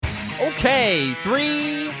Okay,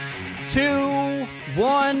 3, 2,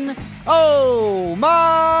 1. Oh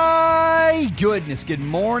my goodness. Good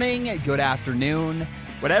morning, good afternoon.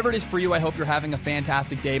 Whatever it is for you, I hope you're having a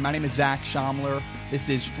fantastic day. My name is Zach Schaumler. This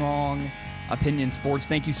is Strong Opinion Sports.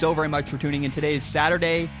 Thank you so very much for tuning in. Today is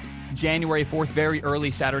Saturday, January 4th, very early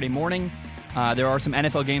Saturday morning. There are some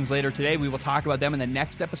NFL games later today. We will talk about them in the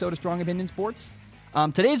next episode of Strong Opinion Sports.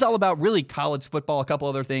 Today's all about really college football, a couple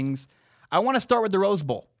other things. I want to start with the Rose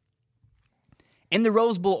Bowl. In the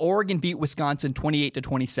Rose Bowl, Oregon beat Wisconsin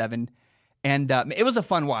 28-27, and it was a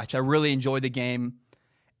fun watch. I really enjoyed the game.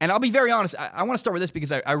 And I'll be very honest, I want to start with this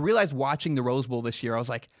because I realized watching the Rose Bowl this year, I was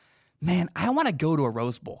like, man, I want to go to a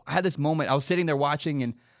Rose Bowl. I had this moment, I was sitting there watching,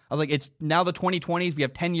 and I was like, it's now the 2020s, we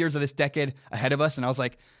have 10 years of this decade ahead of us, and I was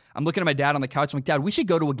like, I'm looking at my dad on the couch, I'm like, Dad, we should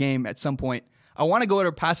go to a game at some point. I want to go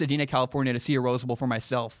to Pasadena, California to see a Rose Bowl for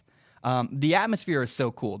myself. The atmosphere is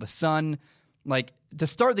so cool. The sun, like, to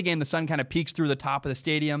start the game, the sun kind of peeks through the top of the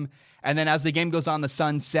stadium, and then as the game goes on, the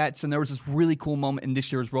sun sets, and there was this really cool moment in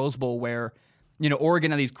this year's Rose Bowl where, you know,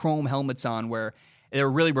 Oregon had these chrome helmets on where they were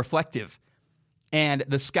really reflective, and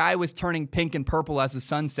the sky was turning pink and purple as the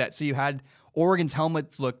sun set, so you had Oregon's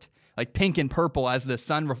helmets looked like pink and purple as the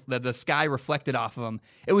the sky reflected off of them.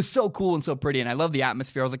 It was so cool and so pretty, and I love the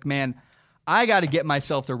atmosphere. I was like, man, I got to get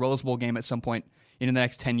myself to a Rose Bowl game at some point in the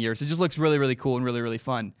next 10 years. It just looks really, really cool and really, really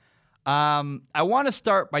fun. I want to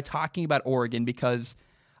start by talking about Oregon because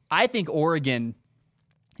I think the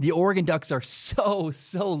Oregon Ducks are so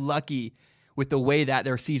lucky with the way that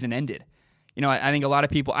their season ended. You know, I think a lot of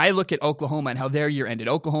people, I look at Oklahoma and how their year ended.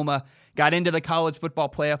 Oklahoma got into the college football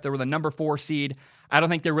playoff. They were the number 4 seed. I don't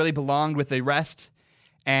think they really belonged with the rest.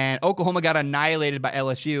 And Oklahoma got annihilated by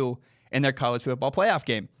LSU in their college football playoff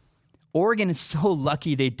game. Oregon is so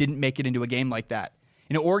lucky they didn't make it into a game like that.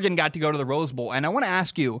 You know, Oregon got to go to the Rose Bowl. And I want to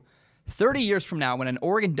ask you, 30 years from now, when an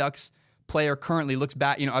Oregon Ducks player currently looks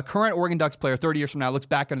back, you know, a current Oregon Ducks player 30 years from now looks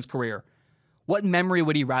back on his career, what memory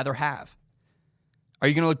would he rather have? Are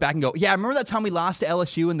you going to look back and go, yeah, remember that time we lost to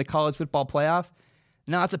LSU in the college football playoff?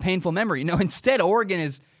 No, that's a painful memory. No, instead, Oregon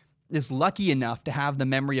is lucky enough to have the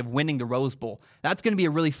memory of winning the Rose Bowl. That's going to be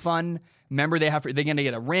a really fun memory they have. They're going to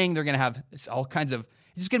get a ring. They're going to have all kinds of,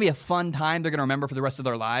 it's just going to be a fun time they're going to remember for the rest of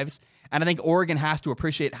their lives. And I think Oregon has to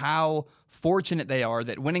appreciate how fortunate they are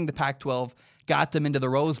that winning the Pac-12 got them into the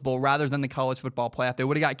Rose Bowl rather than the college football playoff. They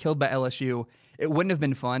would have got killed by LSU. It wouldn't have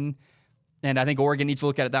been fun. And I think Oregon needs to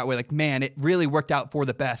look at it that way. Like, man, it really worked out for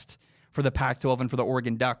the best for the Pac-12 and for the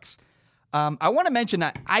Oregon Ducks. I want to mention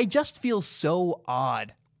that I just feel so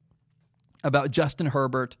odd about Justin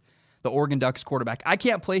Herbert, the Oregon Ducks quarterback. I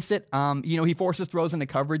can't place it. You know, he forces throws into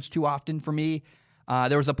coverage too often for me.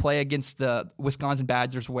 There was a play against the Wisconsin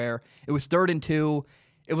Badgers where it was 3rd and 2.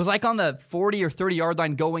 It was like on the 40 or 30-yard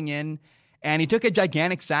line going in, and he took a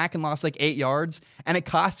gigantic sack and lost like 8 yards, and it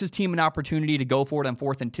cost his team an opportunity to go for it on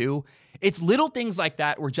 4th and 2. It's little things like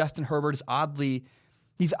that where Justin Herbert is oddly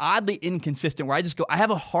inconsistent, where I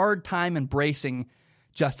have a hard time embracing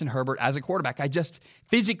Justin Herbert as a quarterback.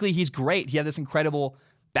 Physically, he's great. He had this incredible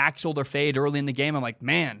back shoulder fade early in the game. I'm like,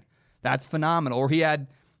 man, that's phenomenal. Or he had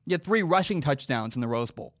 3 rushing touchdowns in the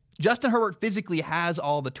Rose Bowl. Justin Herbert physically has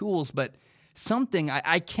all the tools, but something,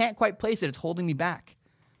 I can't quite place it. It's holding me back.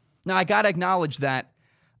 Now, I got to acknowledge that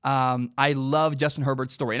I love Justin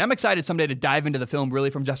Herbert's story. And I'm excited someday to dive into the film really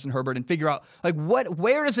from Justin Herbert and figure out, like,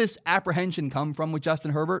 where does this apprehension come from with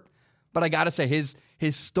Justin Herbert? But I got to say, his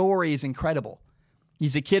story is incredible.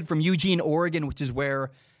 He's a kid from Eugene, Oregon, which is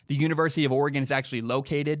where the University of Oregon is actually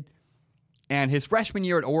located. And his freshman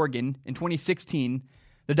year at Oregon in 2016,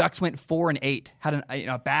 the Ducks went 4-8, had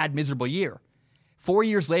a bad, miserable year. 4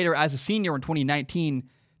 years later, as a senior in 2019,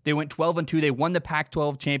 they went 12-2. They won the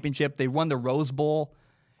Pac-12 championship. They won the Rose Bowl.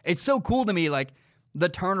 It's so cool to me, like, the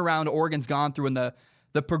turnaround Oregon's gone through and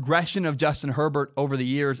the progression of Justin Herbert over the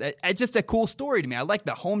years. It's just a cool story to me. I like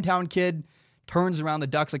the hometown kid turns around the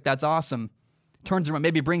Ducks. Like, that's awesome. Turns around,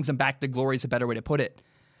 maybe brings them back to glory is a better way to put it.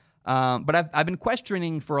 But I've been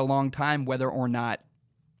questioning for a long time whether or not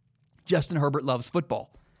Justin Herbert loves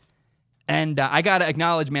football. And I got to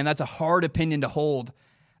acknowledge, man, that's a hard opinion to hold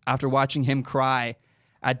after watching him cry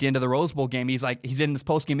at the end of the Rose Bowl game. He's in this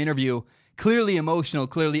post-game interview, clearly emotional,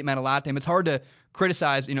 clearly it meant a lot to him. It's hard to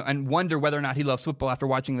criticize, and wonder whether or not he loves football after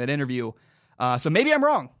watching that interview. So maybe I'm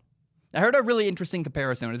wrong. I heard a really interesting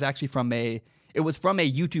comparison. It was actually from a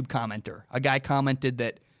YouTube commenter. A guy commented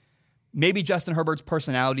that maybe Justin Herbert's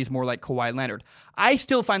personality is more like Kawhi Leonard. I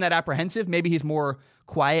still find that apprehensive. Maybe he's more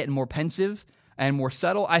quiet and more pensive and more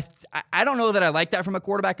subtle. I don't know that I like that from a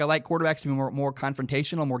quarterback. I like quarterbacks to be more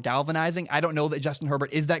confrontational, more galvanizing. I don't know that Justin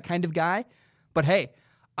Herbert is that kind of guy. But hey,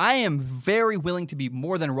 I am very willing to be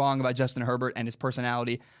more than wrong about Justin Herbert and his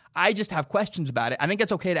personality. I just have questions about it. I think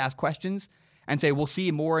it's okay to ask questions and say, we'll see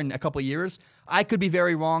more in a couple of years. I could be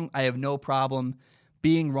very wrong. I have no problem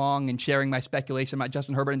being wrong and sharing my speculation about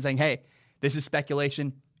Justin Herbert and saying, hey, this is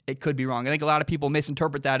speculation. It could be wrong. I think a lot of people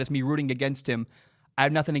misinterpret that as me rooting against him. I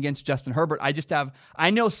have nothing against Justin Herbert. I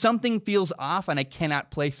know something feels off and I cannot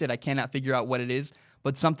place it. I cannot figure out what it is,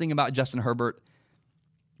 but something about Justin Herbert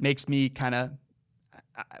makes me kind of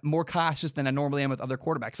more cautious than I normally am with other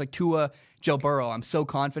quarterbacks. Like Tua, Joe Burrow, I'm so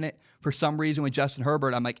confident. For some reason with Justin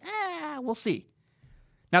Herbert, I'm like, we'll see.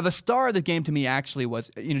 Now, the star of the game to me actually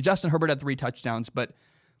was, Justin Herbert had 3 touchdowns, but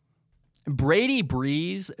Brady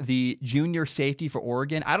Breeze, the junior safety for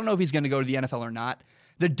Oregon, I don't know if he's going to go to the NFL or not.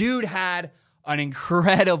 The dude had an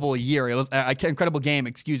incredible year. It was an incredible game,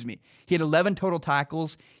 excuse me. He had 11 total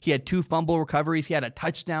tackles. He had 2 fumble recoveries. He had a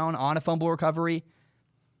touchdown on a fumble recovery.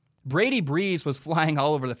 Brady Breeze was flying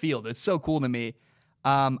all over the field. It's so cool to me.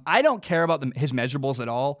 I don't care about his measurables at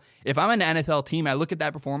all. If I'm an NFL team, I look at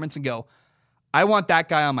that performance and go, I want that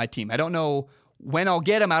guy on my team. I don't know when I'll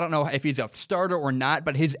get him. I don't know if he's a starter or not,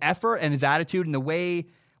 but his effort and his attitude and the way,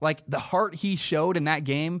 like the heart he showed in that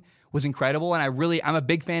game was incredible. And I'm a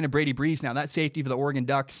big fan of Brady Breeze now. That safety for the Oregon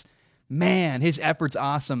Ducks, man, his effort's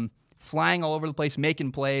awesome. Flying all over the place,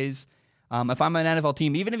 making plays. If I'm an NFL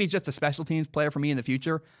team, even if he's just a special teams player for me in the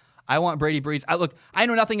future, I want Brady Breeze. I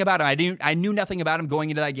know nothing about him. I knew nothing about him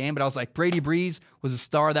going into that game, but I was like, Brady Breeze was a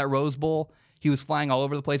star of that Rose Bowl. He was flying all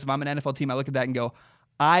over the place. If I'm an NFL team, I look at that and go,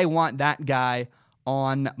 I want that guy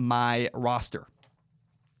on my roster.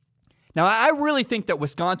 Now, I really think that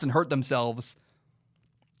Wisconsin hurt themselves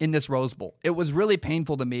in this Rose Bowl. It was really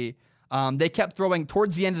painful to me. They kept throwing,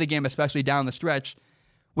 towards the end of the game, especially down the stretch,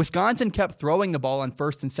 Wisconsin kept throwing the ball on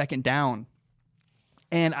 1st and 2nd down.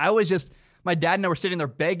 And my dad and I were sitting there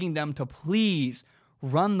begging them to please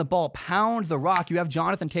run the ball, pound the rock. You have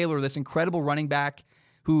Jonathan Taylor, this incredible running back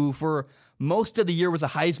who for most of the year was a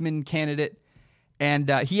Heisman candidate. And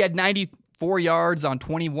he had 94 yards on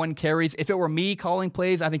 21 carries. If it were me calling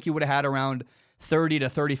plays, I think he would have had around 30 to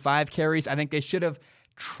 35 carries. I think they should have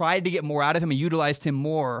tried to get more out of him and utilized him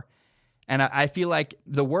more. And I feel like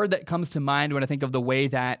the word that comes to mind when I think of the way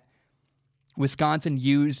that Wisconsin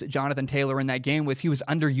used Jonathan Taylor in that game was he was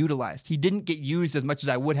underutilized. He didn't get used as much as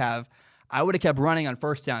I would have. I would have kept running on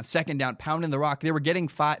 1st down, 2nd down, pounding the rock. They were getting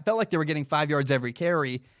felt like they were getting 5 yards every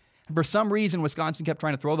carry. And for some reason, Wisconsin kept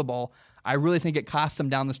trying to throw the ball. I really think it cost them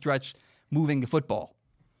down the stretch moving the football.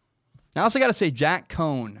 Now, I also got to say, Jack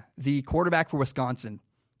Coan, the quarterback for Wisconsin,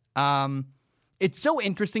 it's so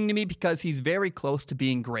interesting to me because he's very close to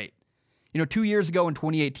being great. 2 years ago in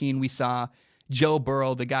 2018, we saw Joe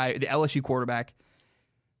Burrow, the LSU quarterback.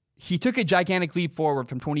 He took a gigantic leap forward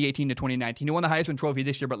from 2018 to 2019. He won the Heisman Trophy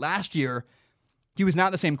this year, but last year, he was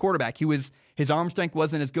not the same quarterback. His arm strength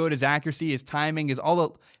wasn't as good, his accuracy, his timing,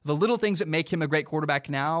 all the little things that make him a great quarterback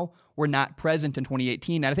now were not present in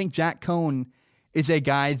 2018. And I think Jack Coan is a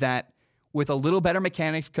guy that, with a little better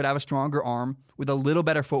mechanics, could have a stronger arm, with a little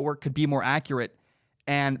better footwork, could be more accurate.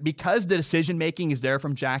 And because the decision-making is there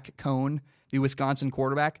from Jack Coan, the Wisconsin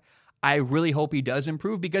quarterback, I really hope he does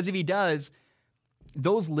improve, because if he does,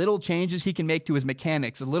 those little changes he can make to his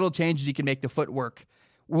mechanics, the little changes he can make to footwork,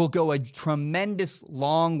 will go a tremendous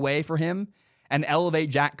long way for him and elevate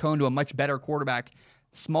Jack Coan to a much better quarterback.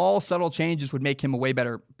 Small, subtle changes would make him a way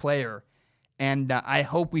better player, and I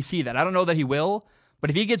hope we see that. I don't know that he will, but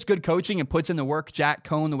if he gets good coaching and puts in the work, Jack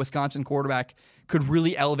Coan, the Wisconsin quarterback, could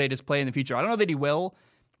really elevate his play in the future. I don't know that he will,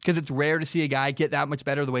 because it's rare to see a guy get that much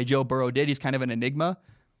better the way Joe Burrow did. He's kind of an enigma,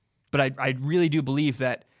 but I really do believe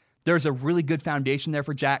that there's a really good foundation there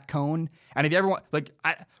for Jack Coan. And if you ever want,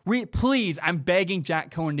 please, I'm begging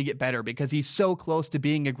Jack Coan to get better, because he's so close to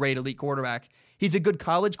being a great elite quarterback. He's a good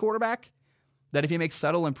college quarterback that if he makes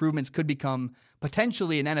subtle improvements could become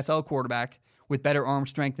potentially an NFL quarterback with better arm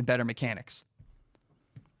strength and better mechanics.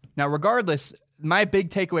 Now, regardless, my big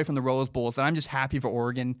takeaway from the Rose Bowl is that I'm just happy for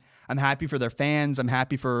Oregon. I'm happy for their fans. I'm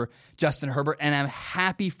happy for Justin Herbert. And I'm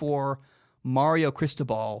happy for Mario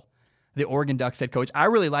Cristobal, the Oregon Ducks head coach. I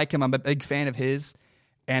really like him. I'm a big fan of his.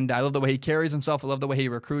 And I love the way he carries himself. I love the way he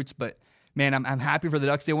recruits. But, man, I'm happy for the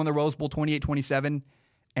Ducks. They won the Rose Bowl 28-27.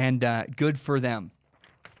 And good for them.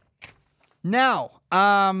 Now,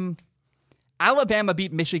 Alabama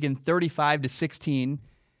beat Michigan 35-16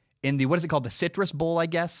 in the, what is it called? The Citrus Bowl, I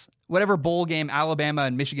guess. Whatever bowl game Alabama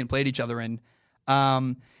and Michigan played each other in.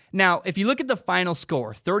 Now, if you look at the final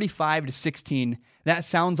score, 35-16, that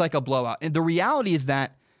sounds like a blowout. And the reality is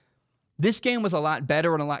that this game was a lot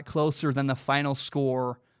better and a lot closer than the final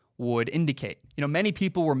score would indicate. Many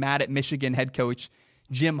people were mad at Michigan head coach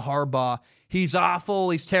Jim Harbaugh. He's awful.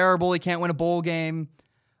 He's terrible. He can't win a bowl game.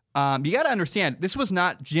 You got to understand, this was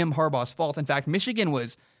not Jim Harbaugh's fault. In fact, Michigan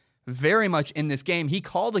was very much in this game. He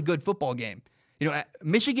called a good football game.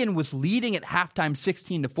 Michigan was leading at halftime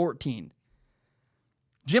 16-14.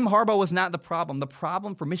 Jim Harbaugh was not the problem. The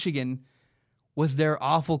problem for Michigan was their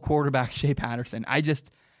awful quarterback, Shea Patterson. I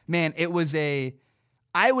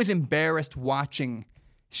was embarrassed watching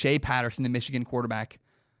Shea Patterson, the Michigan quarterback,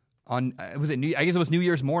 I guess it was New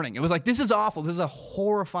Year's morning. It was like, this is awful. This is a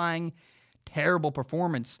horrifying, terrible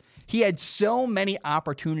performance. He had so many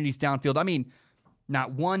opportunities downfield. I mean,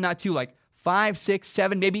 not one, not two, like 5, 6,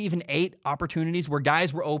 7, maybe even 8 opportunities where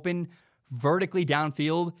guys were open vertically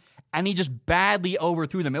downfield, and he just badly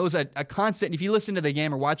overthrew them. It was a constant. If you listen to the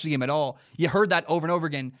game or watch the game at all, you heard that over and over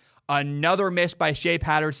again. Another miss by Shea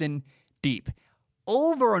Patterson deep.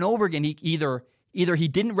 Over and over again, he either he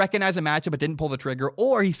didn't recognize a matchup but didn't pull the trigger,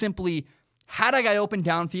 or he simply had a guy open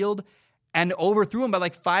downfield and overthrew him by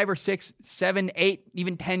like 5 or 6, 7, 8,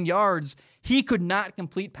 even 10 yards. He could not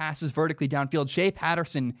complete passes vertically downfield. Shea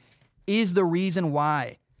Patterson is the reason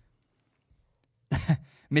why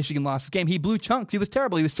Michigan lost this game. He blew chunks. He was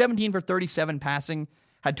terrible. He was 17 for 37 passing,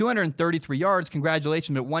 had 233 yards.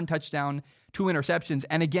 Congratulations, but 1 touchdown, 2 interceptions.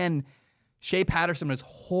 And again, Shea Patterson was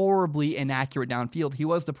horribly inaccurate downfield. He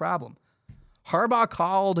was the problem. Harbaugh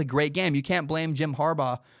called a great game. You can't blame Jim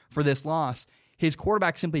Harbaugh for this loss. His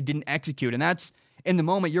quarterback simply didn't execute. And that's, in the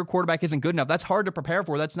moment, your quarterback isn't good enough. That's hard to prepare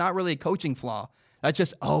for. That's not really a coaching flaw. That's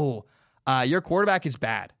just, your quarterback is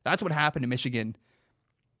bad. That's what happened to Michigan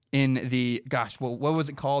in the, what was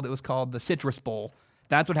it called? It was called the Citrus Bowl.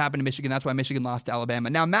 That's what happened to Michigan. That's why Michigan lost to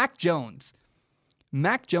Alabama. Now, Mac Jones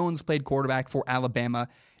played quarterback for Alabama.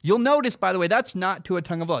 You'll notice, by the way, that's not Tua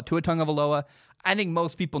Tagovailoa. Tua Tagovailoa, I think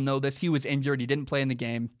most people know this. He was injured. He didn't play in the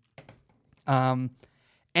game.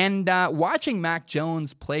 Watching Mac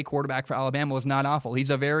Jones play quarterback for Alabama was not awful. He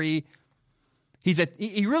really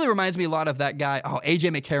reminds me a lot of that guy, A.J.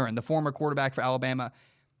 McCarron, the former quarterback for Alabama.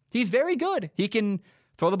 He's very good. He can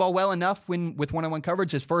throw the ball well enough with one-on-one coverage.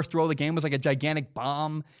 His first throw of the game was like a gigantic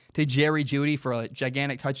bomb to Jerry Jeudy for a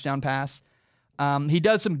gigantic touchdown pass. He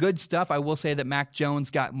does some good stuff. I will say that Mac Jones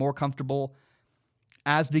got more comfortable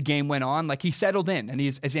as the game went on. Like, he settled in, and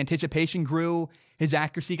as anticipation grew, his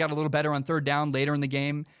accuracy got a little better on third down later in the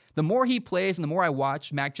game. The more he plays and the more I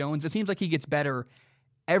watch Mac Jones, it seems like he gets better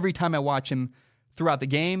every time I watch him throughout the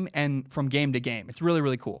game and from game to game. It's really,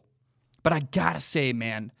 really cool. But I gotta say,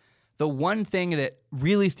 man, the one thing that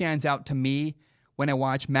really stands out to me when I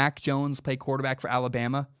watch Mac Jones play quarterback for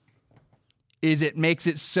Alabama is it makes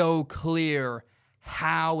it so clear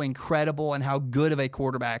how incredible and how good of a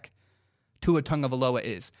quarterback Tua Tagovailoa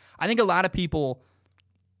is. I think a lot of people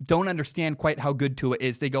don't understand quite how good Tua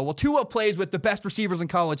is. They go, well, Tua plays with the best receivers in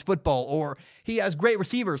college football, or he has great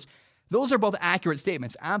receivers. Those are both accurate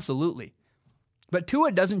statements, absolutely. But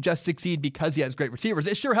Tua doesn't just succeed because he has great receivers.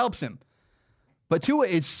 It sure helps him. But Tua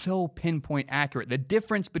is so pinpoint accurate. The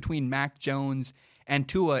difference between Mac Jones and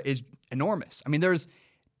Tua is enormous. I mean,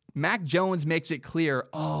 Mac Jones makes it clear,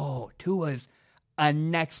 Tua's a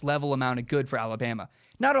next level amount of good for Alabama.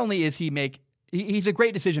 Not only is he's a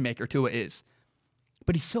great decision maker, Tua is,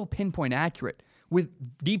 but he's so pinpoint accurate. With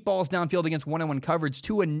deep balls downfield against one-on-one coverage,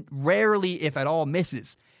 Tua rarely, if at all,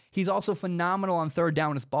 misses. He's also phenomenal on third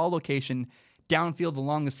down. His ball location downfield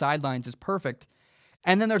along the sidelines is perfect.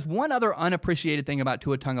 And then there's one other unappreciated thing about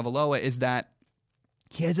Tua Tagovailoa is that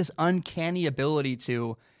he has this uncanny ability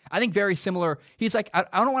to, I think very similar, he's like, I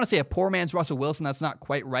don't want to say a poor man's Russell Wilson, that's not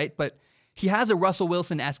quite right, but he has a Russell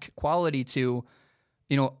Wilson-esque quality to,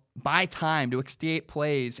 buy time, to escape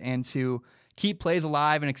plays, and to keep plays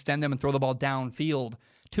alive and extend them and throw the ball downfield.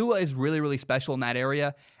 Tua is really, really special in that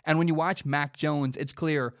area. And when you watch Mac Jones, it's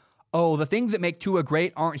clear, the things that make Tua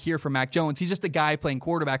great aren't here for Mac Jones. He's just a guy playing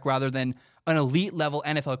quarterback rather than an elite-level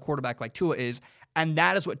NFL quarterback like Tua is. And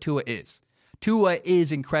that is what Tua is. Tua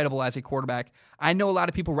is incredible as a quarterback. I know a lot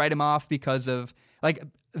of people write him off because of,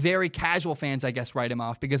 very casual fans, I guess, write him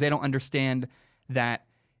off because they don't understand that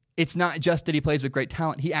it's not just that he plays with great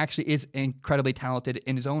talent. He actually is incredibly talented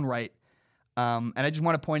in his own right. And I just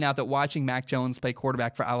want to point out that watching Mac Jones play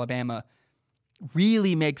quarterback for Alabama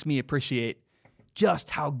really makes me appreciate just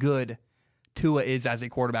how good Tua is as a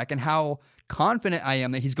quarterback and how confident I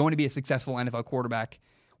am that he's going to be a successful NFL quarterback,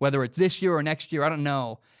 whether it's this year or next year, I don't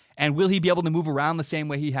know. And will he be able to move around the same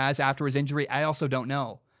way he has after his injury? I also don't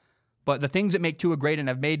know. But the things that make Tua great and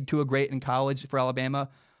have made Tua great in college for Alabama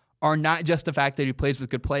are not just the fact that he plays with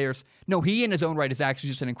good players. No, he in his own right is actually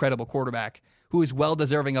just an incredible quarterback who is well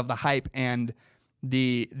deserving of the hype and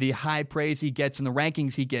the high praise he gets and the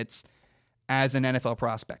rankings he gets as an NFL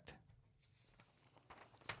prospect.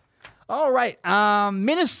 All right.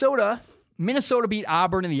 Minnesota beat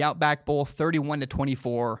Auburn in the Outback Bowl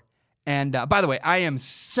 31-24. And by the way, I am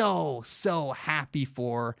so happy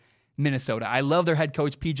for Minnesota. I love their head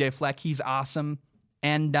coach, PJ Fleck. He's awesome.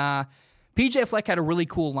 And PJ Fleck had a really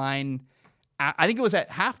cool line. I think it was at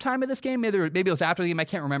halftime of this game. Maybe it was after the game. I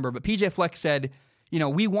can't remember. But PJ Fleck said,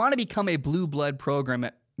 we want to become a blue blood program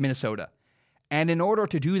at Minnesota. And in order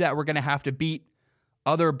to do that, we're going to have to beat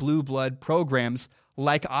other blue blood programs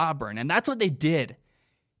like Auburn. And that's what they did.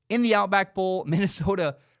 In the Outback Bowl,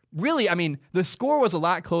 Minnesota really, the score was a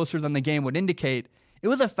lot closer than the game would indicate. It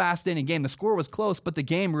was a fascinating game. The score was close, but the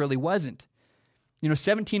game really wasn't.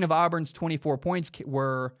 17 of Auburn's 24 points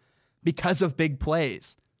were because of big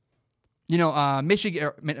plays.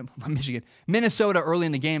 Minnesota early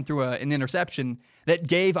in the game threw an interception that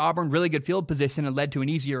gave Auburn really good field position and led to an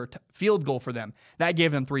easier field goal for them. That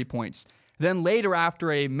gave them 3 points. Then later,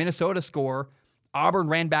 after a Minnesota score, Auburn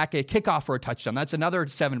ran back a kickoff for a touchdown. That's another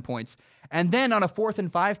 7 points. And then on a 4th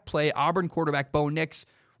and 5 play, Auburn quarterback Bo Nix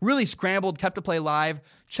really scrambled, kept the play live,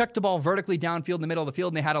 chucked the ball vertically downfield in the middle of the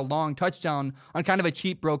field, and they had a long touchdown on kind of a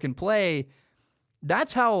cheap broken play.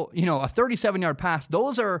 That's how, a 37-yard pass,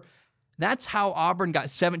 that's how Auburn got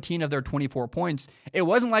 17 of their 24 points. It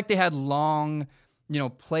wasn't like they had long,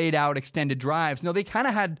 played out extended drives. No, they kind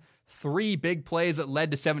of had 3 big plays that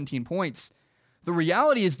led to 17 points. The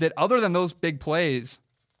reality is that other than those big plays,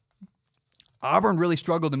 Auburn really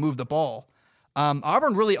struggled to move the ball.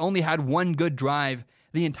 Auburn really only had one good drive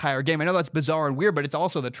the entire game. I know that's bizarre and weird, but it's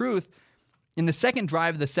also the truth. In the second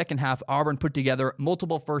drive of the second half, Auburn put together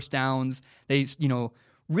multiple first downs. They,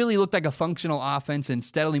 really looked like a functional offense and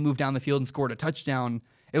steadily moved down the field and scored a touchdown.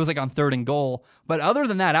 It was like on 3rd and goal. But other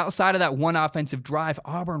than that, outside of that one offensive drive,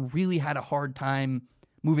 Auburn really had a hard time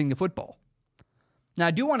moving the football. Now,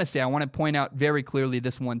 I want to point out very clearly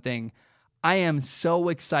this one thing. I am so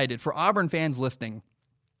excited. For Auburn fans listening,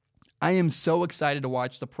 I am so excited to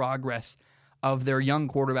watch the progress of their young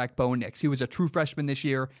quarterback, Bo Nix. He was a true freshman this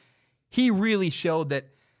year. He really showed that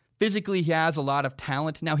physically he has a lot of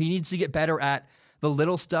talent. Now, he needs to get better at the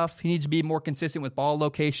little stuff. He needs to be more consistent with ball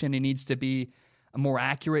location. He needs to be more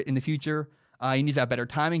accurate in the future. He needs to have better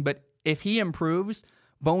timing. But if he improves,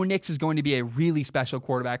 Bo Nix is going to be a really special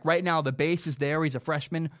quarterback. Right now, the base is there. He's a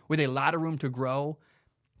freshman with a lot of room to grow.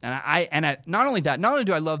 And not only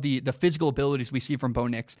do I love the physical abilities we see from Bo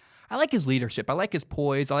Nix, I like his leadership. I like his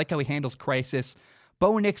poise. I like how he handles crisis.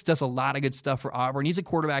 Bo Nix does a lot of good stuff for Auburn. He's a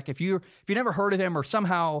quarterback. If you never heard of him or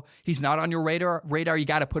somehow he's not on your radar, you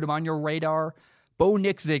got to put him on your radar. Bo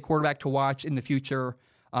Nix is a quarterback to watch in the future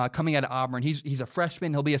coming out of Auburn. He's a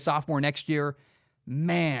freshman. He'll be a sophomore next year.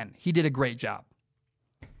 Man, he did a great job.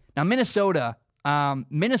 Now, Minnesota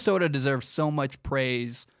deserves so much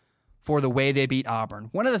praise for the way they beat Auburn.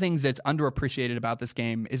 One of the things that's underappreciated about this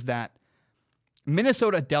game is that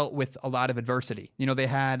Minnesota dealt with a lot of adversity. They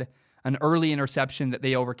had an early interception that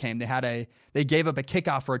they overcame. They gave up a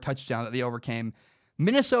kickoff for a touchdown that they overcame.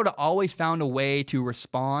 Minnesota always found a way to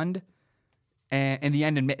respond in the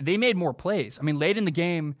end, and they made more plays. Late in the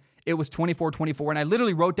game, it was 24-24, and I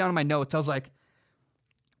literally wrote down in my notes, I was like,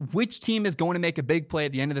 which team is going to make a big play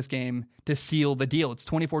at the end of this game to seal the deal? It's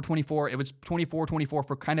 24-24. It was 24-24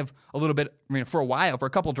 for kind of a little bit, for a while, for a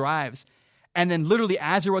couple drives. And then literally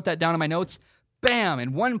as I wrote that down in my notes, bam,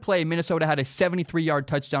 in one play, Minnesota had a 73-yard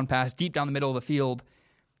touchdown pass deep down the middle of the field.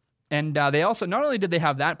 And they also, not only did they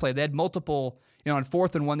have that play, they had multiple, on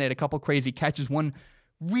 4th and 1, they had a couple crazy catches, one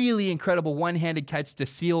really incredible one-handed catch to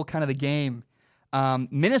seal kind of the game.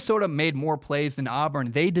 Minnesota made more plays than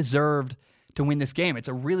Auburn. They deserved to win this game. It's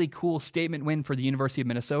a really cool statement win for the University of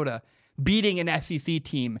Minnesota, beating an SEC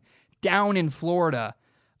team down in Florida.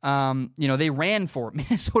 They ran for it.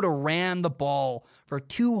 Minnesota ran the ball for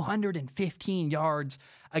 215 yards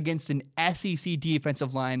against an SEC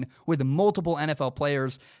defensive line with multiple NFL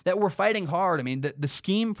players that were fighting hard. The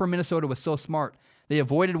scheme for Minnesota was so smart. They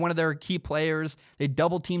avoided one of their key players. They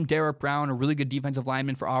double-teamed Derek Brown, a really good defensive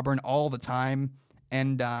lineman for Auburn, all the time.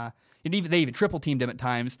 And they even triple-teamed him at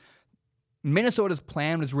times. Minnesota's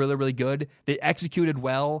plan was really, really good. They executed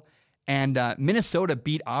well. And Minnesota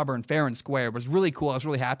beat Auburn fair and square. It was really cool. I was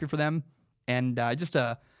really happy for them. And just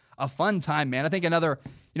a fun time, man. I think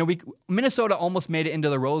Minnesota almost made it into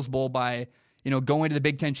the Rose Bowl by, going to the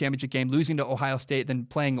Big Ten championship game, losing to Ohio State, then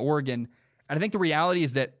playing Oregon. And I think the reality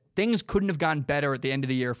is that things couldn't have gotten better at the end of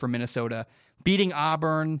the year for Minnesota. Beating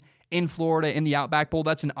Auburn in Florida in the Outback Bowl,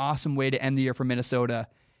 that's an awesome way to end the year for Minnesota.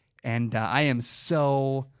 And I am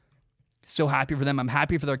so happy for them. I'm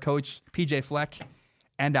happy for their coach, PJ Fleck.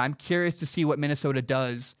 And I'm curious to see what Minnesota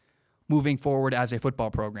does moving forward as a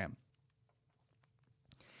football program.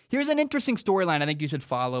 Here's an interesting storyline I think you should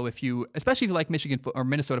follow especially if you like Michigan or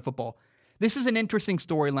Minnesota football. This is an interesting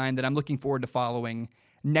storyline that I'm looking forward to following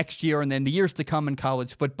next year and then the years to come in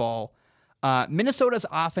college football. Minnesota's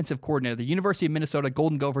offensive coordinator, the University of Minnesota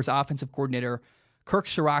Golden Gophers offensive coordinator, Kirk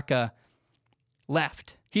Ciarrocca,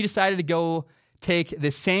 left. He decided to go take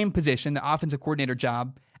the same position, the offensive coordinator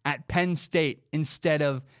job, at Penn State instead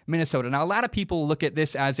of Minnesota. Now, a lot of people look at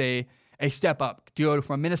this as a step up to go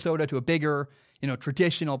from Minnesota to a bigger,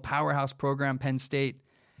 traditional powerhouse program, Penn State.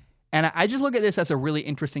 And I just look at this as a really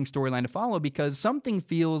interesting storyline to follow because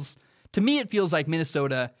to me, it feels like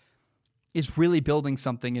Minnesota is really building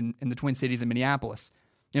something in the Twin Cities and Minneapolis.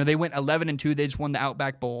 They went 11-2. They just won the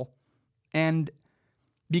Outback Bowl. And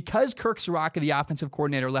because Kirk Ciarrocca, the offensive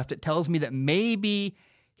coordinator, left, it tells me that maybe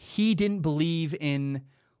he didn't believe in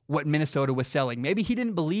what Minnesota was selling. Maybe he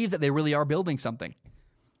didn't believe that they really are building something,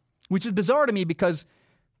 which is bizarre to me because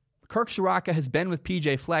Kirk Ciarrocca has been with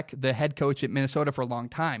PJ Fleck, the head coach at Minnesota, for a long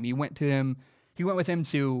time. He went with him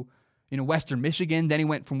to Western Michigan. Then he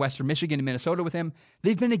went from Western Michigan to Minnesota with him.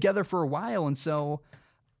 They've been together for a while, and so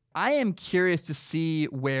I am curious to see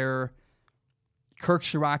where Kirk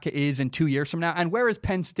Ciarrocca is in 2 years from now, and where is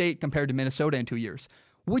Penn State compared to Minnesota in 2 years?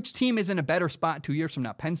 Which team is in a better spot 2 years from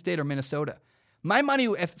now, Penn State or Minnesota? My money,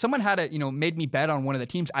 if someone had made me bet on one of the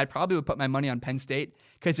teams, I probably would put my money on Penn State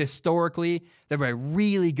because historically they're a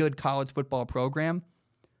really good college football program.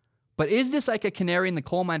 But is this like a canary in the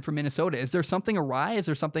coal mine for Minnesota? Is there something awry? Is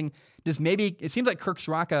there something? It seems like Kirk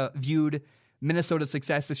Ciarrocca viewed Minnesota's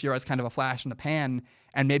success this year as kind of a flash in the pan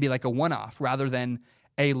and maybe like a one-off rather than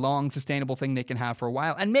a long, sustainable thing they can have for a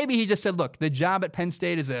while. And maybe he just said, look, the job at Penn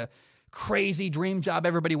State is a crazy dream job.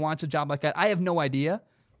 Everybody wants a job like that. I have no idea.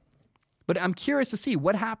 But I'm curious to see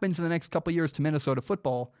what happens in the next couple of years to Minnesota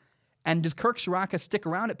football. And does Kirk Ciarrocca stick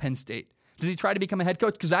around at Penn State? Does he try to become a head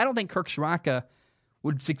coach? Because I don't think Kirk Ciarrocca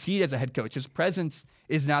would succeed as a head coach. His presence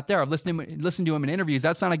is not there. I've listened to him in interviews.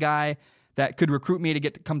 That's not a guy that could recruit me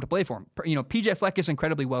to come to play for him. PJ Fleck is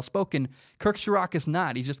incredibly well-spoken. Kirk Ciarrocca is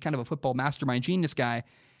not. He's just kind of a football mastermind genius guy.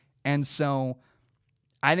 And so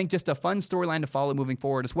I think just a fun storyline to follow moving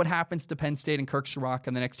forward is what happens to Penn State and Kirk Ciarrocca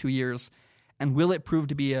in the next 2 years, and will it prove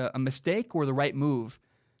to be a mistake or the right move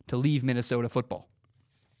to leave Minnesota football?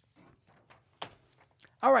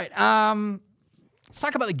 All right, let's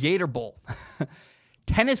talk about the Gator Bowl.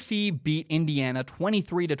 Tennessee beat Indiana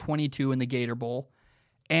 23-22 in the Gator Bowl.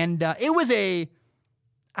 And it was I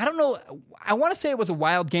want to say it was a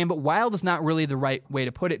wild game, but wild is not really the right way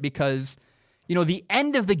to put it because, the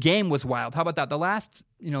end of the game was wild. How about that? The last,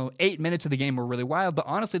 8 minutes of the game were really wild, but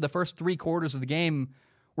honestly, the first 3 quarters of the game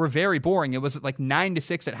were very boring. It was like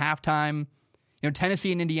 9-6 at halftime.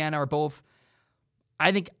 Tennessee and Indiana are both,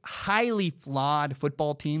 I think, highly flawed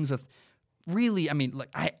football teams with really, I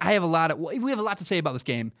have we have a lot to say about this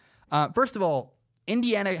game. First of all,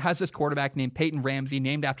 Indiana has this quarterback named Peyton Ramsey,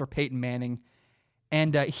 named after Peyton Manning,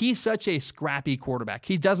 and he's such a scrappy quarterback.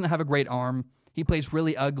 He doesn't have a great arm. He plays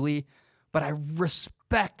really ugly, but I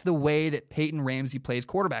respect the way that Peyton Ramsey plays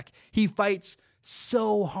quarterback. He fights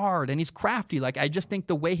so hard, and he's crafty. I just think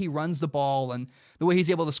the way he runs the ball and the way he's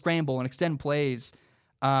able to scramble and extend plays,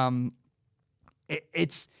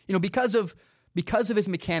 it's because of his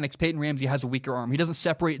mechanics, Peyton Ramsey has a weaker arm. He doesn't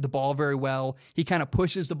separate the ball very well. He kind of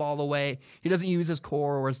pushes the ball away. He doesn't use his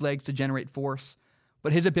core or his legs to generate force.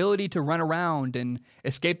 But his ability to run around and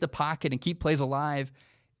escape the pocket and keep plays alive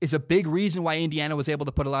is a big reason why Indiana was able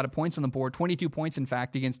to put a lot of points on the board, 22 points, in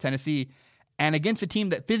fact, against Tennessee, and against a team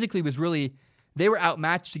that physically was really, they were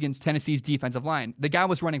outmatched against Tennessee's defensive line. The guy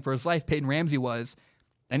was running for his life, Peyton Ramsey was,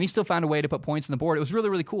 and he still found a way to put points on the board. It was really,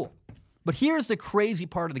 really cool. But here's the crazy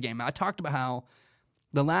part of the game. I talked about how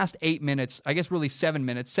the last 8 minutes, I guess really 7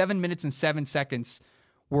 minutes and 7 seconds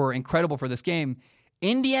were incredible for this game.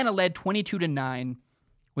 Indiana led 22-9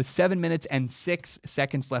 with 7 minutes and 6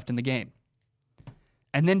 seconds left in the game.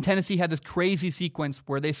 And then Tennessee had this crazy sequence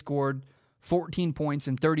where they scored 14 points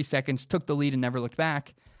in 30 seconds, took the lead and never looked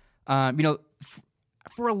back.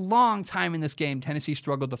 For a long time in this game, Tennessee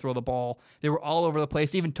struggled to throw the ball. They were all over the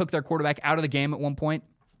place. They even took their quarterback out of the game at one point.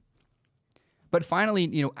 But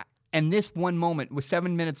finally, and this one moment with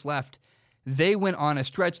 7 minutes left, they went on a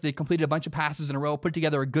stretch. They completed a bunch of passes in a row, put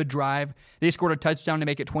together a good drive. They scored a touchdown to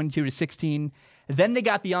make it 22-16. Then they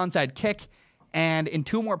got the onside kick, and in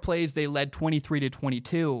 2 more plays, they led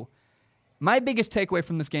 23-22. My biggest takeaway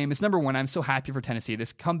from this game is, number one, I'm so happy for Tennessee.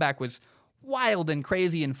 This comeback was wild and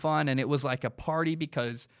crazy and fun, and it was like a party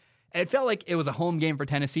because it felt like it was a home game for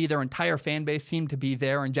Tennessee. Their entire fan base seemed to be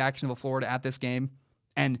there in Jacksonville, Florida at this game.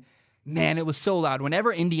 And man, it was so loud.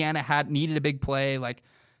 Whenever Indiana needed a big play, like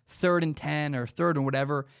 3rd and 10 or 3rd and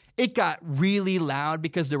whatever, it got really loud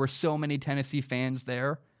because there were so many Tennessee fans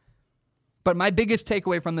there. But my biggest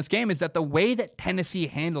takeaway from this game is that the way that Tennessee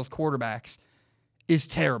handles quarterbacks is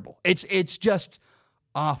terrible. It's just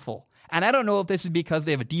awful. And I don't know if this is because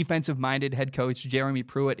they have a defensive-minded head coach, Jeremy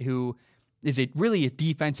Pruitt, who is really a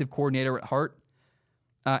defensive coordinator at heart.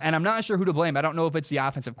 And I'm not sure who to blame. I don't know if it's the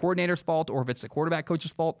offensive coordinator's fault or if it's the quarterback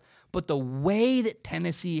coach's fault. But the way that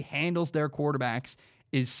Tennessee handles their quarterbacks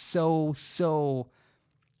is so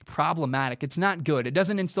problematic. It's not good. It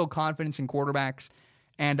doesn't instill confidence in quarterbacks.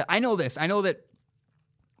 And I know this. I know that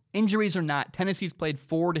injuries or not, Tennessee's played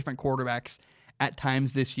 4 different quarterbacks at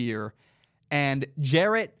times this year. And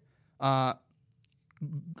Jarrett Garantano,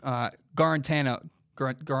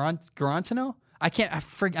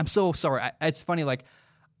 I'm so sorry. It's funny. Like,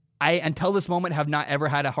 I, until this moment, have not ever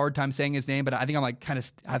had a hard time saying his name, but I think I'm like kind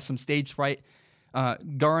of have some stage fright.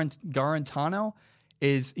 Garantano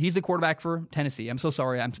he's the quarterback for Tennessee. I'm so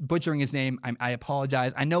sorry. I'm butchering his name. I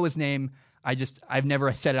apologize. I know his name. I've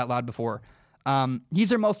never said it out loud before. He's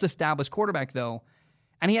their most established quarterback though.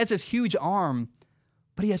 And he has this huge arm,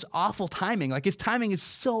 but he has awful timing. Like, his timing is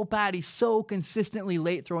so bad. He's so consistently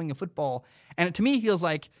late throwing a football. And it, to me, feels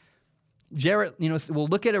like Jarrett, will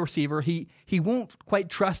look at a receiver. He won't quite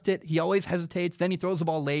trust it. He always hesitates. Then he throws the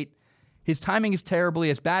ball late. His timing is terrible. He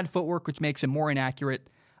has bad footwork, which makes him more inaccurate.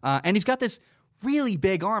 And he's got this really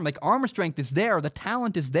big arm. Like, arm strength is there. The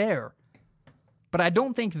talent is there. But I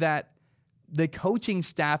don't think that the coaching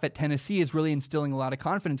staff at Tennessee is really instilling a lot of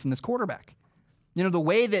confidence in this quarterback. The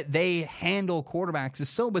way that they handle quarterbacks is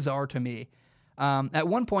so bizarre to me. At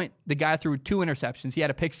one point, the guy threw 2 interceptions. He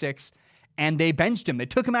had a pick 6, and they benched him. They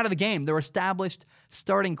took him out of the game. Their established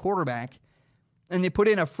starting quarterback, and they put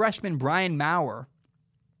in a freshman, Brian Maurer.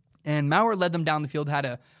 And Maurer led them down the field,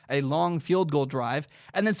 had a long field goal drive,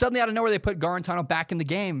 and then suddenly out of nowhere, they put Garantano back in the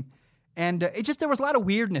game. And there was a lot of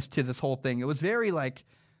weirdness to this whole thing. It was very like,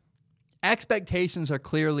 expectations are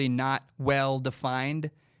clearly not well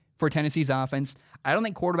defined for Tennessee's offense. I don't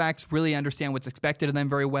think quarterbacks really understand what's expected of them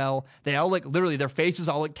very well. They all look, literally, their faces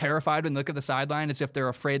all look terrified when they look at the sideline as if they're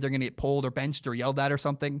afraid they're going to get pulled or benched or yelled at or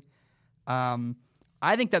something.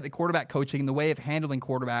 I think that the quarterback coaching and the way of handling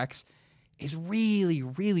quarterbacks is really,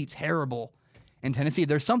 really terrible in Tennessee.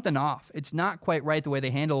 There's something off. It's not quite right the way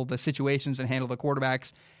they handle the situations and handle the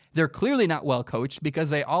quarterbacks. They're clearly not well coached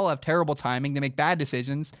because they all have terrible timing. They make bad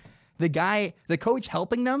decisions. The coach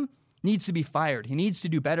helping them needs to be fired. He needs to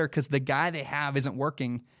do better because the guy they have isn't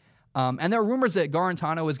working. And there are rumors that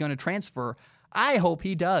Garantano is going to transfer. I hope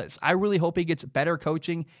he does. I really hope he gets better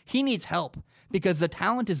coaching. He needs help because the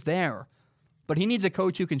talent is there, but he needs a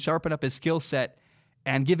coach who can sharpen up his skill set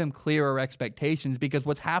and give him clearer expectations, because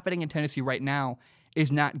what's happening in Tennessee right now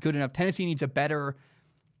is not good enough. Tennessee needs a better,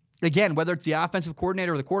 again, whether it's the offensive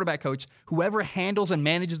coordinator or the quarterback coach, whoever handles and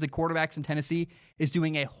manages the quarterbacks in Tennessee is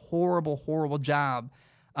doing a horrible, horrible job.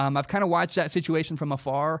 I've kind of watched that situation from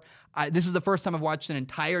afar. This is the first time I've watched an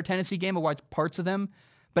entire Tennessee game. I've watched parts of them.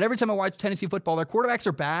 But every time I watch Tennessee football, their quarterbacks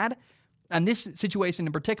are bad. And this situation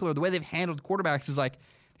in particular, the way they've handled quarterbacks is like,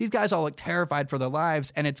 these guys all look terrified for their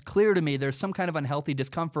lives. And it's clear to me there's some kind of unhealthy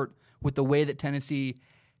discomfort with the way that Tennessee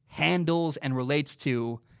handles and relates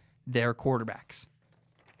to their quarterbacks.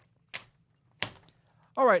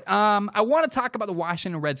 All right, I want to talk about the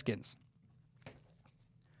Washington Redskins.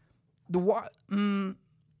 The Washington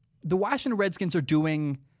Redskins are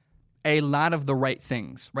doing a lot of the right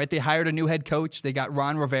things, right? They hired a new head coach. They got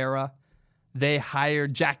Ron Rivera. They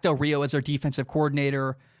hired Jack Del Rio as their defensive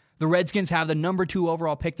coordinator. The Redskins have the number 2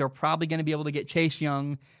 overall pick. They're probably going to be able to get Chase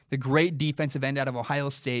Young, the great defensive end out of Ohio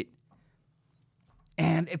State.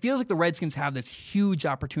 And it feels like the Redskins have this huge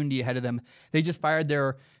opportunity ahead of them. They just fired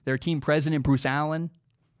their team president, Bruce Allen.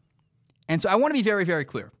 And so I want to be very, very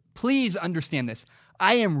clear. Please understand this.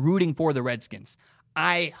 I am rooting for the Redskins.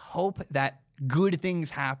 I hope that good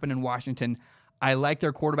things happen in Washington. I like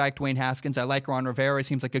their quarterback, Dwayne Haskins. I like Ron Rivera. He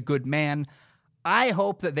seems like a good man. I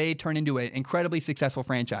hope that they turn into an incredibly successful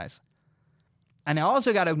franchise. And I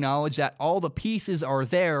also got to acknowledge that all the pieces are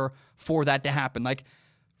there for that to happen. Like,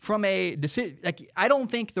 I don't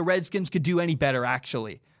think the Redskins could do any better,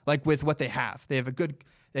 actually, like with what they have. They have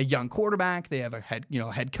a young quarterback. They have a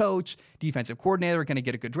head coach, defensive coordinator, going to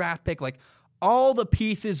get a good draft pick. Like, all the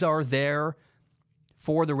pieces are there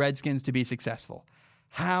for the Redskins to be successful.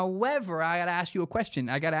 However, I got to ask you a question.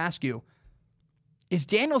 I got to ask you, is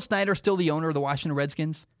Daniel Snyder still the owner of the Washington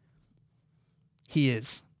Redskins? He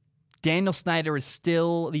is. Daniel Snyder is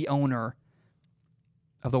still the owner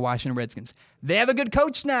of the Washington Redskins. They have a good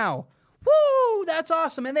coach now. Woo, that's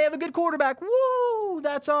awesome. And they have a good quarterback. Woo,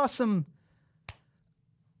 that's awesome.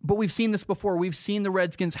 But we've seen this before. We've seen the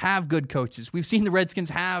Redskins have good coaches. We've seen the Redskins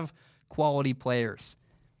have quality players.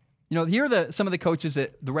 Here are some of the coaches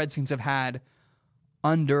that the Redskins have had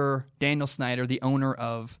under Daniel Snyder, the owner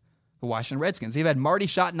of the Washington Redskins. They've had Marty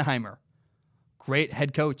Schottenheimer, great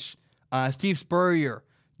head coach. Steve Spurrier,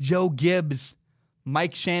 Joe Gibbs,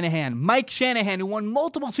 Mike Shanahan. Mike Shanahan, who won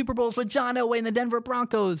multiple Super Bowls with John Elway and the Denver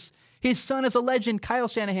Broncos. His son is a legend, Kyle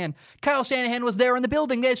Shanahan. Kyle Shanahan was there in the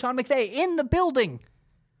building. There's Sean McVay in the building.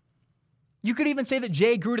 You could even say that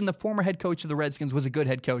Jay Gruden, the former head coach of the Redskins, was a good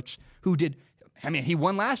head coach he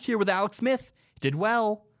won last year with Alex Smith. He did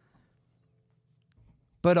well.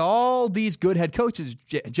 But all these good head coaches,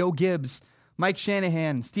 Joe Gibbs, Mike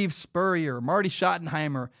Shanahan, Steve Spurrier, Marty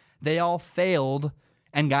Schottenheimer, they all failed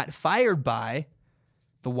and got fired by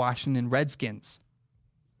the Washington Redskins.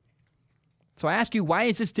 So I ask you, why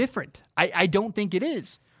is this different? I don't think it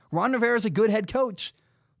is. Ron Rivera is a good head coach,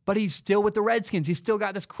 but he's still with the Redskins. He's still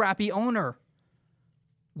got this crappy owner.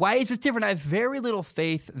 Why is this different? I have very little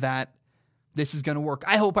faith that this is going to work.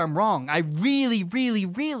 I hope I'm wrong. I really, really,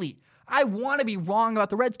 really, I want to be wrong about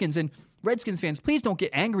the Redskins. And Redskins fans, please don't get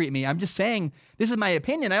angry at me. I'm just saying this is my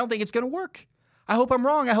opinion. I don't think it's going to work. I hope I'm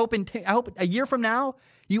wrong. I hope a year from now,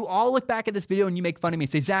 you all look back at this video and you make fun of me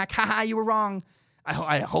and say, Zach, haha, you were wrong.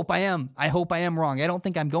 I hope I am. I hope I am wrong. I don't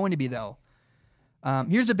think I'm going to be, though.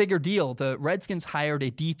 Here's a bigger deal. The Redskins hired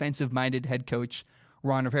a defensive-minded head coach,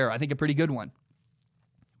 Ron Rivera. I think a pretty good one.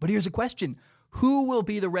 But here's a question. Who will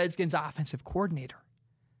be the Redskins' offensive coordinator?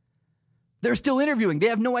 They're still interviewing. They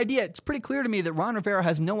have no idea. It's pretty clear to me that Ron Rivera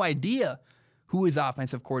has no idea who his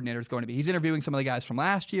offensive coordinator is going to be. He's interviewing some of the guys from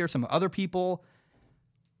last year, some other people.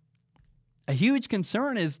 A huge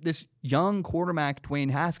concern is this young quarterback, Dwayne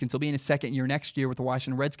Haskins. He'll be in his second year next year with the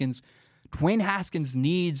Washington Redskins. Dwayne Haskins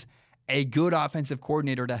needs a good offensive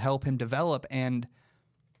coordinator to help him develop, and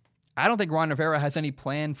I don't think Ron Rivera has any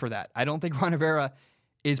plan for that. I don't think Ron Rivera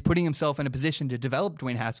is putting himself in a position to develop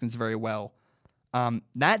Dwayne Haskins very well.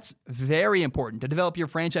 That's very important. To develop your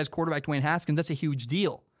franchise quarterback, Dwayne Haskins, that's a huge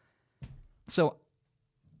deal. So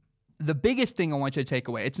the biggest thing I want you to take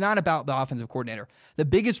away, it's not about the offensive coordinator. The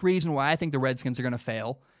biggest reason why I think the Redskins are going to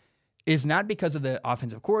fail is not because of the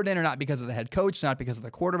offensive coordinator, not because of the head coach, not because of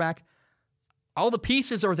the quarterback. All the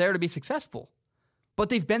pieces are there to be successful, but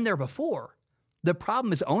they've been there before. The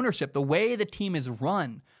problem is ownership, the way the team is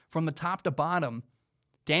run from the top to bottom.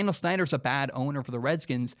 Daniel Snyder's a bad owner for the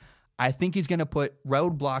Redskins. I think he's going to put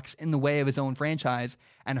roadblocks in the way of his own franchise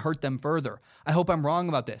and hurt them further. I hope I'm wrong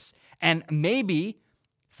about this. And maybe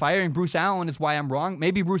firing Bruce Allen is why I'm wrong.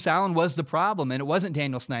 Maybe Bruce Allen was the problem and it wasn't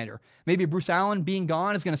Daniel Snyder. Maybe Bruce Allen being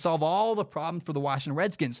gone is going to solve all the problems for the Washington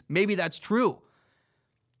Redskins. Maybe that's true.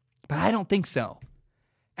 But I don't think so.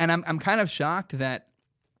 And I'm kind of shocked that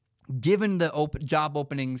given the job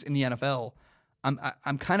openings in the NFL,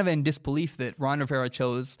 I'm kind of in disbelief that Ron Rivera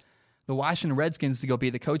chose the Washington Redskins to go be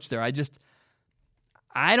the coach there.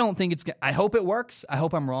 I don't think I hope it works. I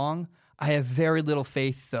hope I'm wrong. I have very little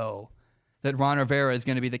faith, though, that Ron Rivera is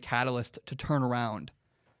going to be the catalyst to turn around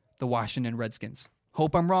the Washington Redskins.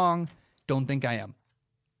 Hope I'm wrong. Don't think I am.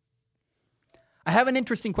 I have an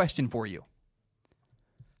interesting question for you.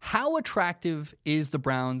 How attractive is the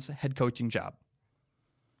Browns head coaching job?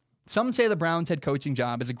 Some say the Browns head coaching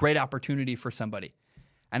job is a great opportunity for somebody.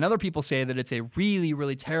 And other people say that it's a really,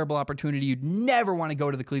 really terrible opportunity. You'd never want to go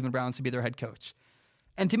to the Cleveland Browns to be their head coach.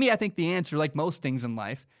 And to me, I think the answer, like most things in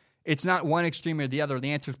life, it's not one extreme or the other.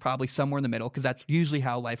 The answer is probably somewhere in the middle because that's usually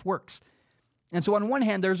how life works. And so on one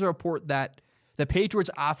hand, there's a report that the Patriots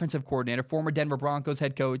offensive coordinator, former Denver Broncos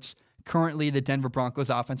head coach, currently the Denver Broncos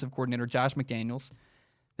offensive coordinator, Josh McDaniels,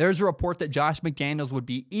 there's a report that Josh McDaniels would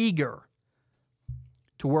be eager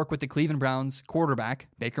to work with the Cleveland Browns quarterback,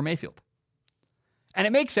 Baker Mayfield. And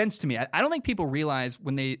it makes sense to me. I don't think people realize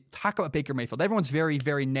when they talk about Baker Mayfield, everyone's very,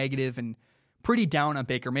 very negative and pretty down on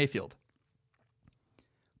Baker Mayfield.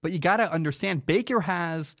 But you got to understand, Baker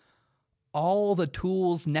has all the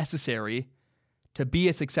tools necessary to be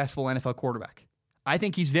a successful NFL quarterback. I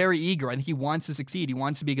think he's very eager. I think he wants to succeed. He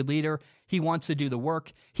wants to be a good leader. He wants to do the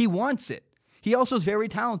work. He wants it. He also is very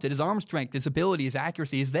talented. His arm strength, his ability, his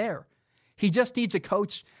accuracy is there. He just needs a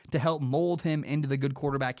coach to help mold him into the good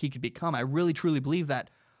quarterback he could become. I really, truly believe that.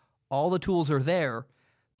 All the tools are there.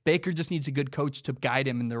 Baker just needs a good coach to guide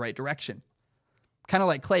him in the right direction. Kind of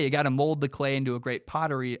like clay. You got to mold the clay into a great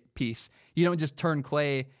pottery piece. You don't just turn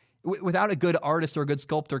clay. Without a good artist or a good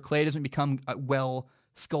sculptor, clay doesn't become a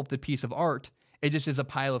well-sculpted piece of art. It just is a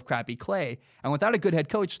pile of crappy clay. And without a good head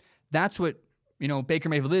coach, that's what Baker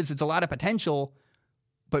Mayfield is. It's a lot of potential,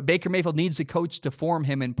 but Baker Mayfield needs a coach to form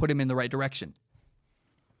him and put him in the right direction.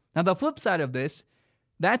 Now, the flip side of this,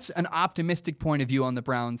 That's an optimistic point of view on the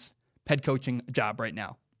Browns' head coaching job right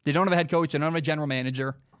now. They don't have a head coach. They don't have a general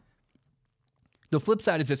manager. The flip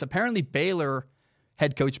side is this. Apparently, Baylor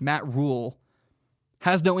head coach Matt Rule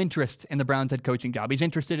has no interest in the Browns' head coaching job. He's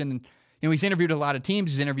interested in, he's interviewed a lot of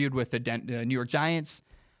teams. He's interviewed with the New York Giants.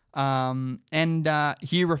 And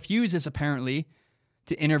he refuses, apparently,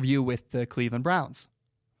 to interview with the Cleveland Browns.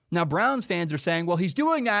 Now, Browns fans are saying, well, he's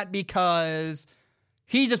doing that because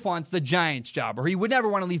he just wants the Giants job, or he would never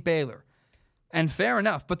want to leave Baylor. And fair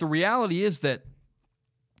enough. But the reality is that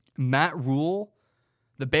Matt Rule,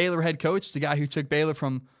 the Baylor head coach, the guy who took Baylor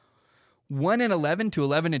from 1-11 to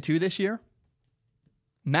 11-2 this year,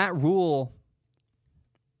 Matt Rule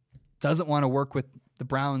doesn't want to work with the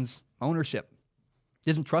Browns ownership.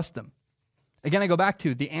 He doesn't trust them. Again, I go back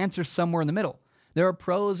to the answer somewhere in the middle. There are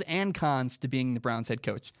pros and cons to being the Browns head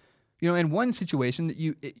coach. In one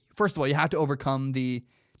situation, first of all, you have to overcome the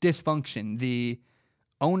dysfunction, the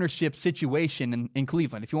ownership situation in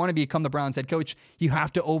Cleveland. If you want to become the Browns head coach, you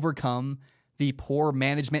have to overcome the poor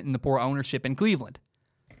management and the poor ownership in Cleveland.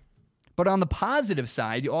 But on the positive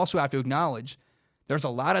side, you also have to acknowledge there's a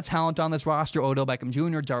lot of talent on this roster. Odell Beckham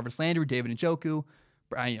Jr., Jarvis Landry, David Njoku,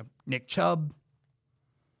 Nick Chubb.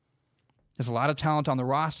 There's a lot of talent on the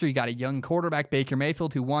roster. You got a young quarterback, Baker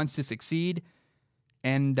Mayfield, who wants to succeed.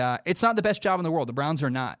 And it's not the best job in the world. The Browns are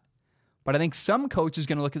not. But I think some coach is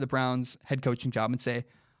going to look at the Browns head coaching job and say,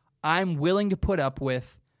 I'm willing to put up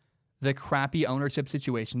with the crappy ownership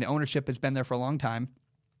situation. The ownership has been there for a long time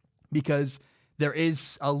because there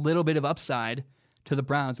is a little bit of upside to the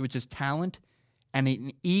Browns, which is talent and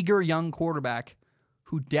an eager young quarterback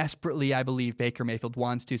who desperately, I believe, Baker Mayfield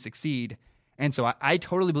wants to succeed. And so I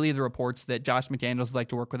totally believe the reports that Josh McDaniels would like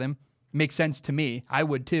to work with him. Makes sense to me. I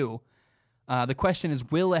would too. The question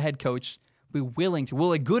is, will a head coach be willing to,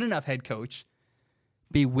 will a good enough head coach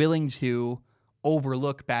be willing to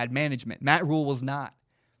overlook bad management? Matt Rule was not.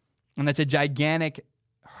 And that's a gigantic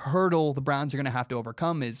hurdle the Browns are going to have to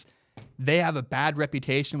overcome. Is they have a bad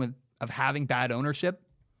reputation of having bad ownership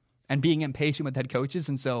and being impatient with head coaches.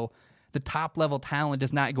 And so the top level talent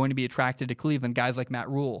is not going to be attracted to Cleveland, guys like Matt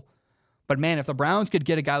Rule. But man, if the Browns could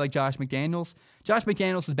get a guy like Josh McDaniels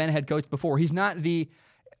has been a head coach before. He's not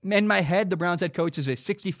in my head, the Browns head coach is a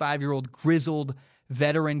 65-year-old grizzled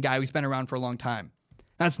veteran guy who's been around for a long time.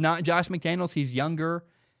 That's not Josh McDaniels. He's younger,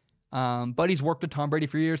 but he's worked with Tom Brady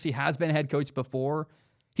for years. He has been a head coach before.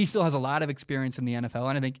 He still has a lot of experience in the NFL,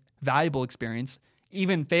 and I think valuable experience.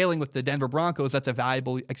 Even failing with the Denver Broncos, that's a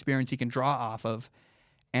valuable experience he can draw off of.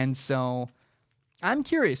 And so I'm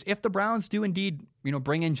curious if the Browns do indeed,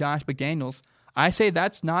 bring in Josh McDaniels. I say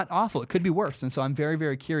that's not awful. It could be worse. And so I'm very,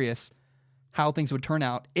 very curious how things would turn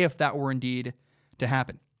out if that were indeed to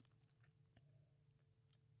happen.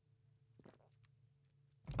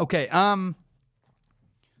 Okay,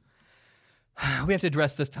 we have to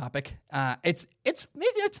address this topic. It's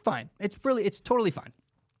fine. It's totally fine.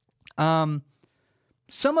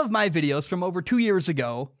 Some of my videos from over 2 years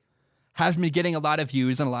ago have been getting a lot of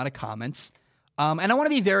views and a lot of comments. And I want to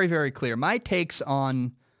be very, very clear. My takes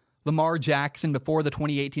on Lamar Jackson before the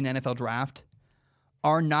 2018 NFL Draft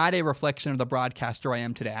are not a reflection of the broadcaster I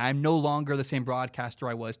am today. I'm no longer the same broadcaster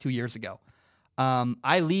I was 2 years ago.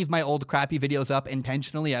 I leave my old crappy videos up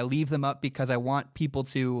intentionally. I leave them up because I want people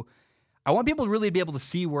to really be able to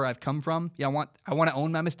see where I've come from. I want to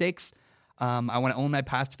own my mistakes. I want to own my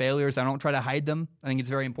past failures. I don't try to hide them. I think it's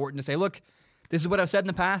very important to say, look, this is what I've said in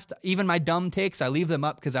the past. Even my dumb takes, I leave them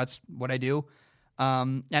up because that's what I do.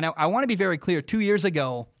 And I want to be very clear. 2 years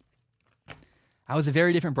ago, I was a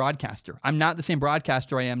very different broadcaster. I'm not the same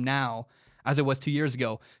broadcaster I am now as I was 2 years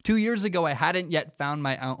ago. 2 years ago, I hadn't yet found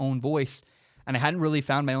my own voice, and I hadn't really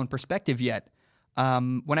found my own perspective yet.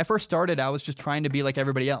 When I first started, I was just trying to be like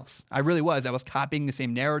everybody else. I really was. I was copying the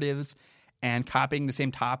same narratives and copying the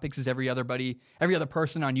same topics as every other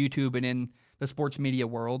person on YouTube and in the sports media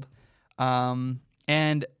world.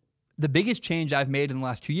 And the biggest change I've made in the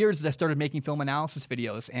last 2 years is I started making film analysis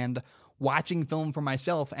videos and watching film for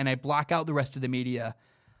myself, and I block out the rest of the media.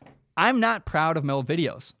 I'm not proud of my old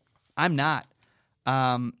videos. I'm not.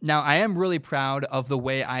 Now, I am really proud of the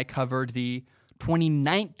way I covered the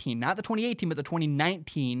 2019, not the 2018, but the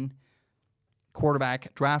 2019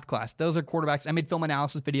 quarterback draft class. Those are quarterbacks. I made film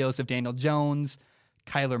analysis videos of Daniel Jones,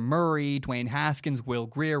 Kyler Murray, Dwayne Haskins, Will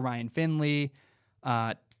Grier, Ryan Finley,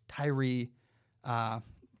 Tyree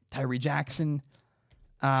Jackson.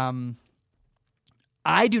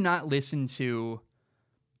 I do not listen to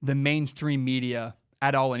the mainstream media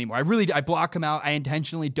at all anymore. I block them out. I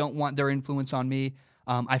intentionally don't want their influence on me.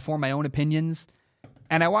 I form my own opinions,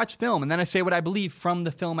 and I watch film, and then I say what I believe from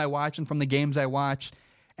the film I watch and from the games I watch.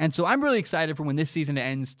 And so I'm really excited for when this season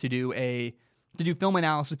ends to do film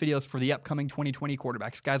analysis videos for the upcoming 2020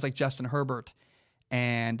 quarterbacks, guys like Justin Herbert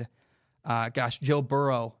and Joe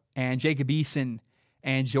Burrow and Jacob Eason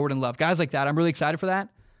and Jordan Love, guys like that. I'm really excited for that.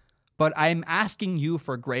 But I'm asking you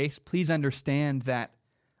for grace. Please understand that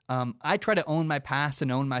I try to own my past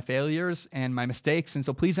and own my failures and my mistakes. And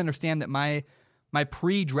so please understand that my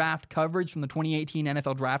pre-draft coverage from the 2018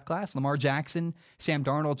 NFL draft class, Lamar Jackson, Sam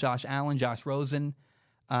Darnold, Josh Allen, Josh Rosen,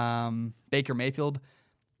 Baker Mayfield,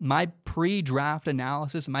 my pre-draft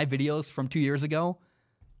analysis, my videos from 2 years ago,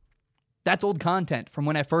 that's old content from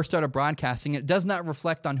when I first started broadcasting. It does not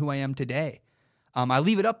reflect on who I am today. I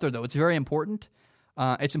leave it up there, though. It's very important.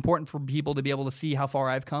 It's important for people to be able to see how far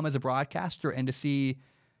I've come as a broadcaster and to see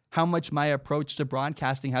how much my approach to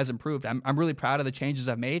broadcasting has improved. I'm really proud of the changes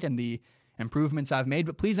I've made and the improvements I've made,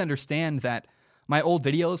 but please understand that my old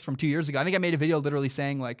videos from 2 years ago, I think I made a video literally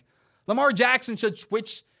saying, like, Lamar Jackson should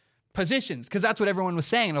switch positions because that's what everyone was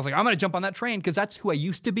saying. And I was like, I'm going to jump on that train because that's who I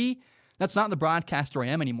used to be. That's not the broadcaster I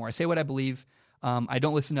am anymore. I say what I believe. I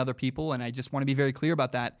don't listen to other people, and I just want to be very clear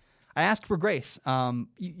about that. I ask for grace.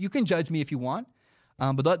 You can judge me if you want,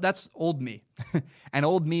 but that's old me. And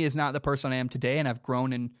old me is not the person I am today, and I've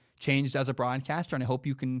grown and changed as a broadcaster, and I hope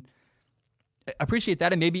you can appreciate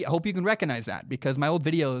that, and maybe I hope you can recognize that, because my old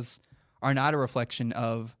videos are not a reflection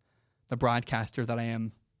of the broadcaster that I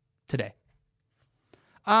am today.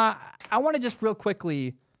 I want to just real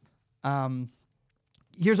quickly,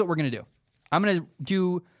 here's what we're going to do. I'm going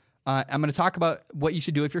to talk about what you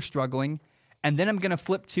should do if you're struggling, and then I'm going to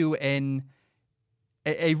flip to a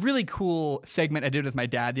really cool segment I did with my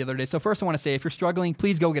dad the other day. So first I want to say, if you're struggling,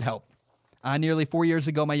 please go get help. Nearly 4 years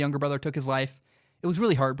ago, my younger brother took his life. It was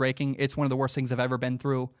really heartbreaking. It's one of the worst things I've ever been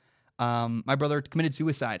through. My brother committed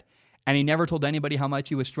suicide, and he never told anybody how much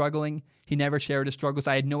he was struggling. He never shared his struggles.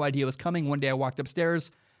 I had no idea it was coming. One day I walked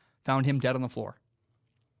upstairs, found him dead on the floor.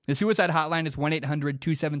 The suicide hotline is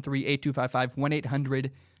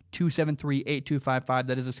 1-800-273-8255, 1-800-273-8255.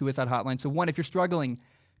 That is a suicide hotline. So one, if you're struggling,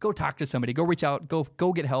 go talk to somebody. Go reach out. Go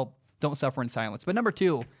get help. Don't suffer in silence. But number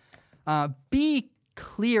two, be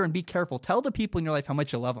clear and be careful. Tell the people in your life how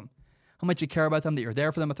much you love them, how much you care about them, that you're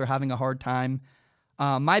there for them if they're having a hard time.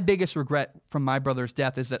 My biggest regret from my brother's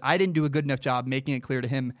death is that I didn't do a good enough job making it clear to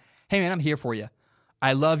him, hey man, I'm here for you.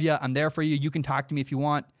 I love you. I'm there for you. You can talk to me if you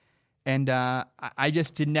want. And I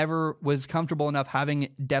just never was comfortable enough having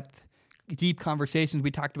deep conversations. We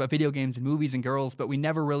talked about video games and movies and girls, but we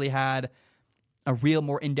never really had a real,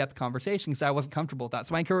 more in-depth conversation because I wasn't comfortable with that.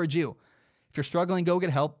 So I encourage you, if you're struggling, go get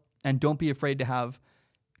help, and don't be afraid to have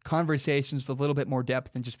conversations with a little bit more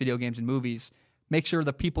depth than just video games and movies. Make sure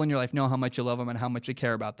the people in your life know how much you love them and how much you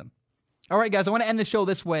care about them. All right, guys, I want to end the show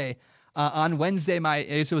this way. On Wednesday,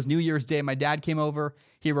 it was New Year's Day, my dad came over.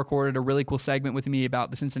 He recorded a really cool segment with me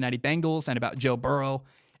about the Cincinnati Bengals and about Joe Burrow.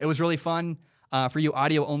 It was really fun. For you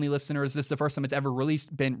audio-only listeners, this is the first time it's ever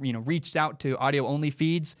reached out to audio-only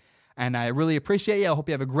feeds, and I really appreciate you. I hope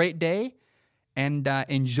you have a great day, and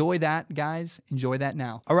enjoy that, guys. Enjoy that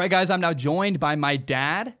now. All right, guys, I'm now joined by my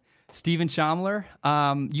dad, Stephen Schaumler.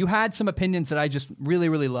 You had some opinions that I just really,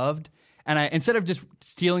 really loved. And instead of just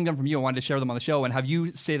stealing them from you, I wanted to share them on the show and have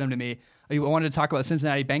you say them to me. I wanted to talk about the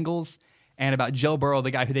Cincinnati Bengals and about Joe Burrow,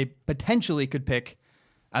 the guy who they potentially could pick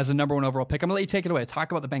as the number one overall pick. I'm going to let you take it away.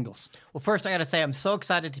 Talk about the Bengals. Well, first, I got to say, I'm so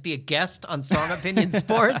excited to be a guest on Strong Opinion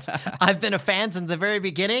Sports. I've been a fan since the very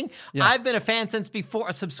beginning. Yeah. I've been a fan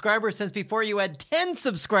a subscriber since before you had 10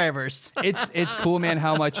 subscribers. It's cool, man,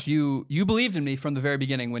 how much you believed in me from the very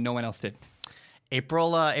beginning when no one else did.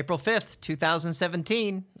 April 5th,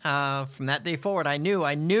 2017. From that day forward, I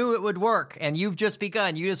knew it would work, and you've just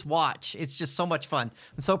begun. You just watch. It's just so much fun.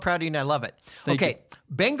 I'm so proud of you, and I love it. Thank you.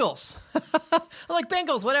 Bengals. I like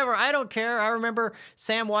Bengals, whatever. I don't care. I remember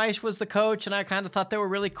Sam Weiss was the coach, and I kind of thought they were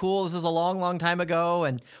really cool. This was a long, long time ago,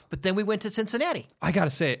 but then we went to Cincinnati. I got to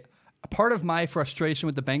say, a part of my frustration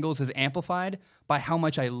with the Bengals is amplified by how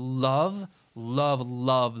much I love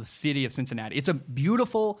the city of Cincinnati. It's a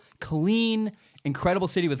beautiful, clean, incredible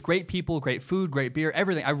city with great people, great food, great beer,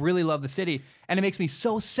 everything. I really love the city, and it makes me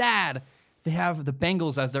so sad they have the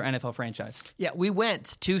Bengals as their NFL franchise. Yeah, we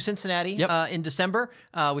went to Cincinnati in December.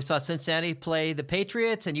 We saw Cincinnati play the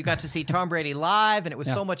Patriots, and you got to see Tom Brady live, and it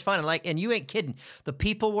was so much fun. And you ain't kidding. The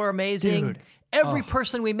people were amazing. Dude. Every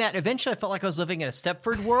person we met, eventually I felt like I was living in a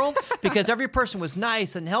Stepford world because every person was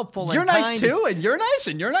nice and helpful and You're kind. nice too, and you're nice,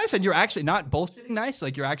 and you're nice, and you're actually not bullshitting nice.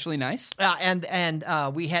 Like, you're actually nice.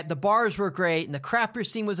 We had the bars were great, and the craft beer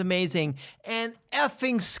scene was amazing, and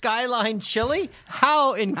effing Skyline Chili.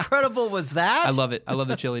 How incredible was that? I love it. I love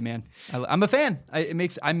the chili, man. I'm a fan.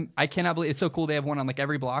 I cannot believe it's so cool. They have one on like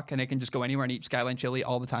every block, and I can just go anywhere and eat Skyline Chili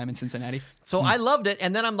all the time in Cincinnati. So I loved it,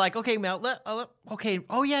 and then I'm like, okay,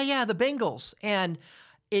 oh yeah, the Bengals, and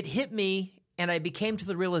it hit me, and I became to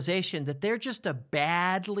the realization that they're just a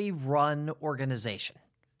badly run organization.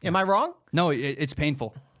 Am I wrong? No, it's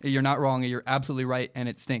painful. You're not wrong. You're absolutely right, and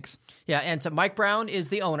it stinks. Yeah, and so Mike Brown is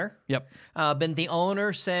the owner. Yep. Been the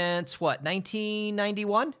owner since,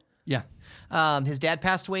 1991? Yeah. His dad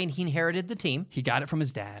passed away, and he inherited the team. He got it from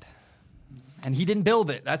his dad, and he didn't build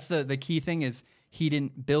it. That's the key thing is he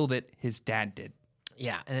didn't build it. His dad did.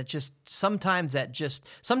 Yeah, and it just sometimes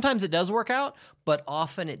it does work out, but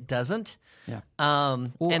often it doesn't. Yeah.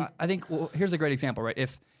 And I think here's a great example, right?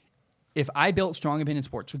 If I built Strong Opinion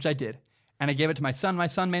Sports, which I did, and I gave it to my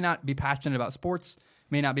son may not be passionate about sports,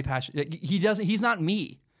 may not be passionate. He's not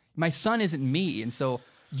me. My son isn't me, and so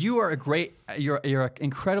you are you're an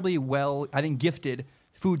incredibly well, I think, gifted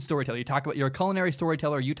food storyteller. You're a culinary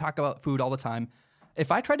storyteller. You talk about food all the time.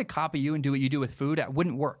 If I tried to copy you and do what you do with food, that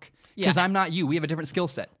wouldn't work. Because I'm not you. We have a different skill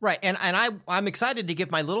set. Right. And I'm excited to give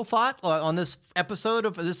my little thought on this episode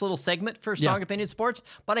of this little segment for Strong Opinion Sports,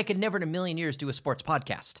 but I could never in a million years do a sports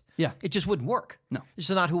podcast. Yeah. It just wouldn't work. No. It's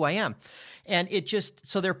just not who I am. And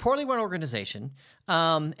so they're a poorly run organization.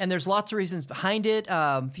 And there's lots of reasons behind it. We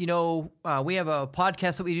have a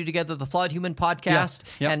podcast that we do together, the Flawed Human Podcast.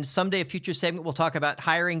 Yeah. Yep. And someday a future segment, we'll talk about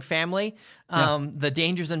hiring family, the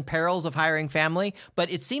dangers and perils of hiring family. But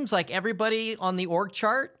it seems like everybody on the org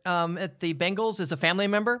chart at the Bengals is a family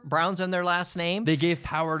member. Brown's in their last name. They gave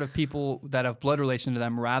power to people that have blood relation to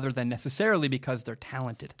them rather than necessarily because they're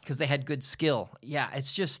talented. Because they had good skill. Yeah,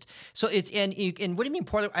 it's just so it's and what do you mean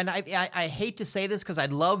poorly? And I hate to say this because I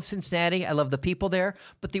love Cincinnati. I love the people there,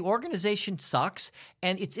 but the organization sucks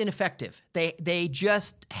and it's ineffective. They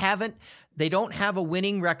just haven't. They don't have a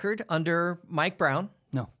winning record under Mike Brown.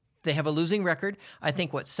 No. They have a losing record. I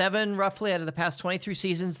think, 7 roughly out of the past 23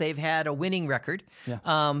 seasons, they've had a winning record. Yeah.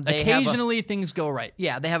 Occasionally things go right.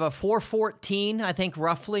 Yeah, they have a 4.14, I think,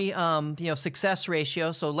 roughly, success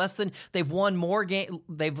ratio. So they've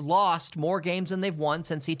lost more games than they've won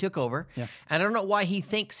since he took over. Yeah. And I don't know why he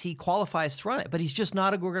thinks he qualifies to run it, but he's just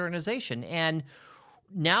not a good organization. And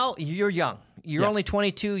now you're young. You're only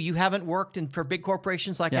 22. You haven't worked for big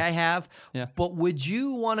corporations like I have. Yeah. But would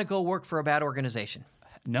you want to go work for a bad organization?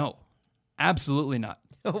 No, absolutely not.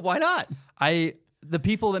 Why not? The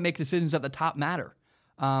people that make decisions at the top matter.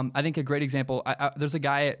 I think a great example, there's a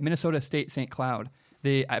guy at Minnesota State St. Cloud.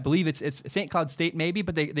 I believe it's St. Cloud State maybe,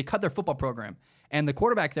 but they cut their football program. And the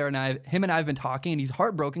quarterback there, him and I have been talking, and he's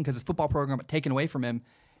heartbroken because his football program got taken away from him.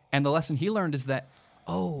 And the lesson he learned is that,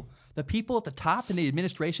 the people at the top in the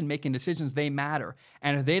administration making decisions, they matter.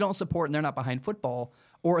 And if they don't support and they're not behind football,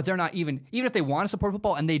 or if they're not even if they want to support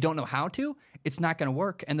football and they don't know how to, it's not going to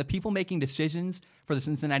work. And the people making decisions for the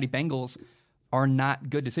Cincinnati Bengals are not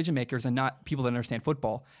good decision makers and not people that understand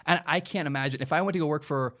football. And I can't imagine if I went to go work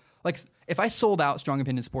for, if I sold out Strong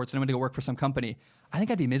Opinion Sports and I went to go work for some company, I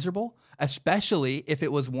think I'd be miserable, especially if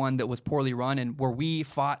it was one that was poorly run and where we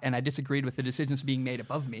fought and I disagreed with the decisions being made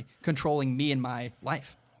above me, controlling me and my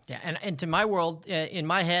life. Yeah, and to my world, in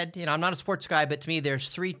my head, I'm not a sports guy, but to me, there's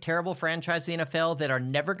 3 terrible franchises in the NFL that are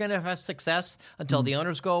never going to have success until the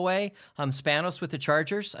owners go away. Spanos with the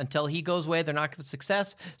Chargers, until he goes away, they're not going to have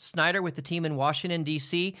success. Snyder with the team in Washington,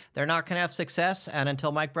 D.C., they're not going to have success. And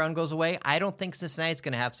until Mike Brown goes away, I don't think Cincinnati's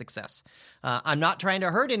going to have success. I'm not trying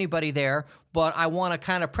to hurt anybody there, but I want to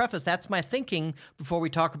kind of preface that's my thinking before we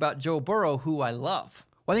talk about Joe Burrow, who I love.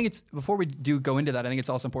 Well, I think before we do go into that, I think it's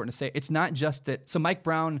also important to say it's not just that. So Mike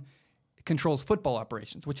Brown controls football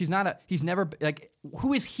operations, which he's never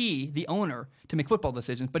who is he, the owner, to make football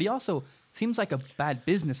decisions? But he also seems like a bad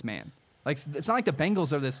businessman. It's not like the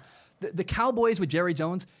Bengals are this. The Cowboys with Jerry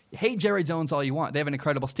Jones, hate Jerry Jones all you want. They have an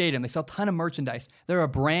incredible stadium. They sell a ton of merchandise. They're a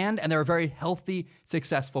brand, and they're a very healthy,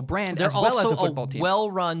 successful brand. They're as well also as a football team.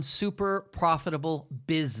 Well-run, super profitable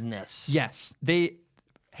business. Yes, they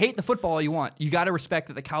hate the football all you want. You got to respect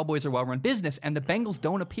that the Cowboys are a well-run business, and the Bengals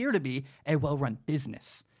don't appear to be a well-run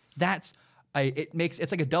business. That's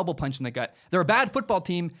It's like a double punch in the gut. They're a bad football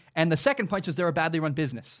team, and the second punch is they're a badly run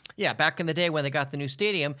business. Yeah, back in the day when they got the new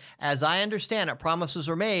stadium, as I understand it, promises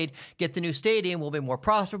were made, get the new stadium, we'll be more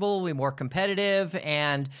profitable, we'll be more competitive,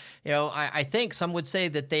 and I think some would say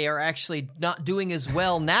that they are actually not doing as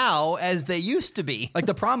well now as they used to be. Like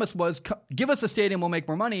the promise was, give us a stadium, we'll make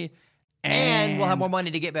more money. And we'll have more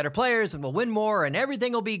money to get better players, and we'll win more, and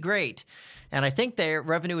everything will be great. And I think their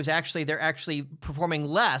revenue is they're actually performing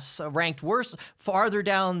less, ranked worse, farther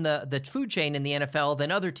down the food chain in the NFL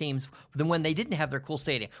than other teams than when they didn't have their cool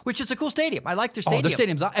stadium, which is a cool stadium. I like their stadium. Oh, their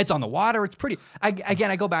stadium's it's on the water. It's pretty. I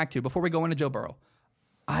go back to, before we go into Joe Burrow,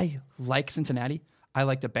 I like Cincinnati. I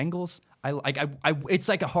like the Bengals. It's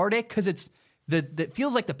like a heartache because it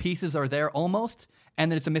feels like the pieces are there almost, and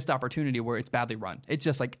then it's a missed opportunity where it's badly run. It's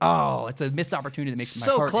just like, it's a missed opportunity that makes my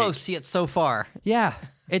heart so close, ache. yet so far. Yeah,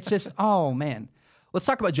 it's just, oh man. Let's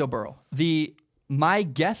talk about Joe Burrow. My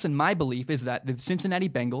guess and my belief is that the Cincinnati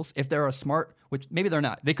Bengals, if they're a smart, which maybe they're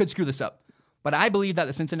not, they could screw this up. But I believe that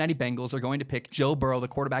the Cincinnati Bengals are going to pick Joe Burrow, the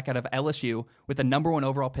quarterback out of LSU, with the number 1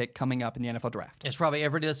 overall pick coming up in the NFL draft. It's probably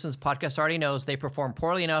everybody that listens to this podcast already knows they perform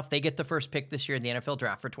poorly enough. They get the first pick this year in the NFL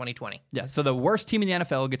draft for 2020. Yeah, so the worst team in the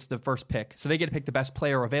NFL gets the first pick. So they get to pick the best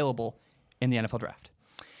player available in the NFL draft.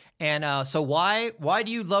 And so why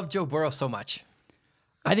do you love Joe Burrow so much?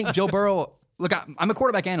 I think Joe Burrow... Look, I'm a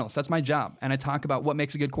quarterback analyst. That's my job. And I talk about what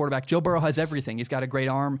makes a good quarterback. Joe Burrow has everything. He's got a great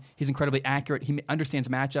arm. He's incredibly accurate. He understands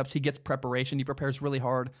matchups. He gets preparation. He prepares really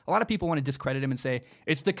hard. A lot of people want to discredit him and say,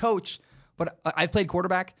 it's the coach. But I've played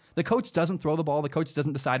quarterback. The coach doesn't throw the ball. The coach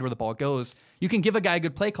doesn't decide where the ball goes. You can give a guy a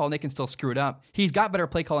good play call, and they can still screw it up. He's got better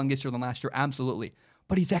play calling this year than last year, absolutely.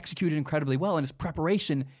 But he's executed incredibly well, and his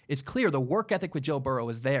preparation is clear. The work ethic with Joe Burrow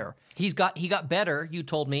is there. He got better, you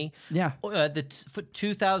told me. Yeah. The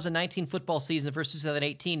 2019 football season versus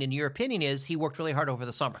 2018, in your opinion, is he worked really hard over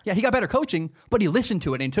the summer. Yeah, he got better coaching, but he listened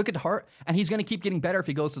to it and took it to heart, and he's going to keep getting better if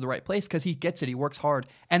he goes to the right place because he gets it. He works hard.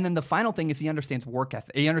 And then the final thing is he understands work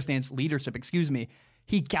ethic. He understands leadership,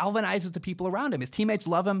 He galvanizes the people around him. His teammates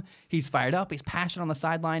love him. He's fired up. He's passionate on the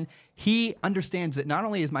sideline. He understands that not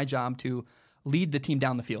only is my job to lead the team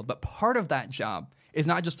down the field, but part of that job is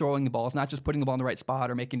not just throwing the ball. It's not just putting the ball in the right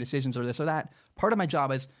spot or making decisions or this or that. Part of my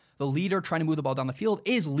job as the leader trying to move the ball down the field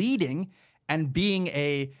is leading and being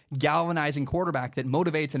a galvanizing quarterback that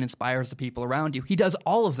motivates and inspires the people around you. He does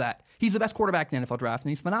all of that. He's the best quarterback in the NFL draft, and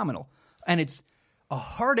he's phenomenal. And it's a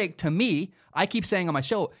heartache to me. I keep saying on my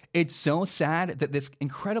show, it's so sad that this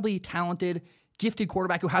incredibly talented, gifted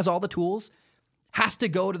quarterback who has all the tools has to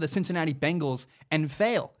go to the Cincinnati Bengals and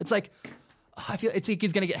fail. It's like, I feel it's like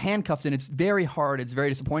he's going to get handcuffed, and it's very hard. It's very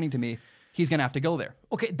disappointing to me. He's going to have to go there.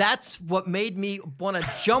 Okay, that's what made me want to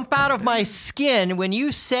jump out of my skin when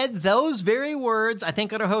you said those very words, I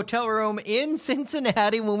think in a hotel room in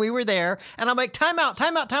Cincinnati when we were there. And I'm like, time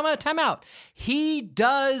out. He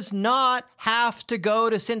does not have to go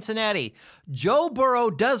to Cincinnati. Joe Burrow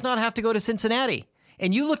does not have to go to Cincinnati.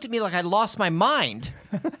 And you looked at me like I'd lost my mind.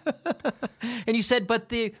 And you said, but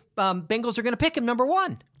the Bengals are going to pick him number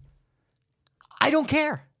 1. I don't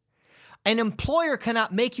care. An employer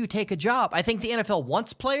cannot make you take a job. I think the NFL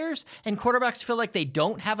wants players, and quarterbacks feel like they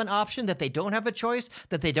don't have an option, that they don't have a choice,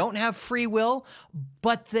 that they don't have free will,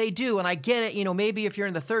 but they do. And I get it. Maybe if you're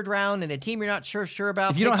in the 3rd round and a team you're not sure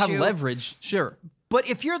about, if you don't have leverage, sure. But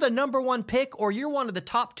if you're the number 1 pick, or you're one of the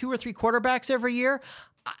top 2 or 3 quarterbacks every year,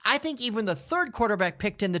 I think even the 3rd quarterback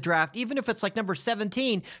picked in the draft, even if it's like number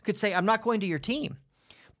 17, could say, I'm not going to your team.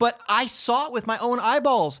 But I saw it with my own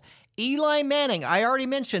eyeballs. Eli Manning, I already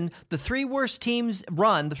mentioned the 3 worst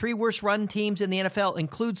run teams in the NFL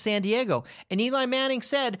include San Diego. And Eli Manning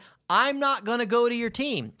said, I'm not going to go to your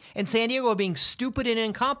team. And San Diego, being stupid and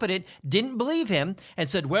incompetent, didn't believe him and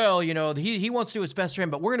said, well, he wants to do what's best for him,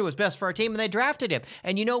 but we're going to do what's best for our team. And they drafted him.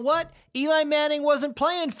 And you know what? Eli Manning wasn't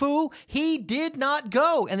playing, fool. He did not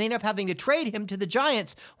go. And they ended up having to trade him to the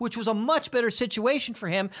Giants, which was a much better situation for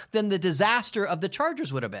him than the disaster of the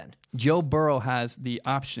Chargers would have been. Joe Burrow has the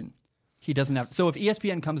option. He doesn't have. So if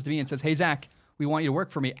ESPN comes to me and says, hey, Zach, we want you to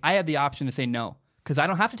work for me, I have the option to say no because I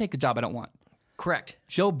don't have to take the job I don't want. Correct.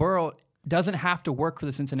 Joe Burrow doesn't have to work for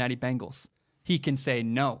the Cincinnati Bengals. He can say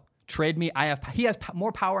no. Trade me. He has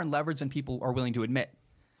more power and leverage than people are willing to admit.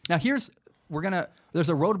 Now there's a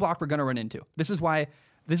roadblock we're gonna run into. This is why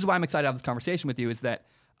I'm excited to have this conversation with you. Is that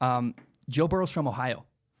Joe Burrow's from Ohio.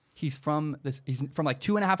 He's from like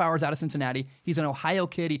 2.5 hours out of Cincinnati. He's an Ohio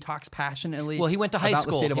kid. He talks passionately. Well, he went to high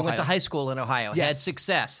school. He went to high school in Ohio. He had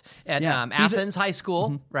success at Athens High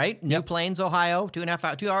School, right? New Plains, Ohio.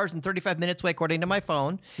 2 hours and 35 minutes away, according to my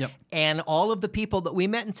phone. Yep. And all of the people that we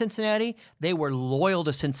met in Cincinnati, they were loyal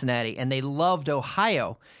to Cincinnati, and they loved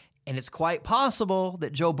Ohio. And it's quite possible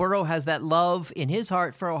that Joe Burrow has that love in his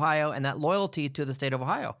heart for Ohio and that loyalty to the state of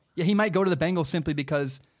Ohio. Yeah, he might go to the Bengals simply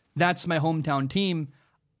because that's my hometown team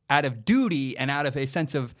out of duty and out of a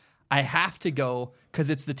sense of I have to go because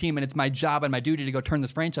it's the team and it's my job and my duty to go turn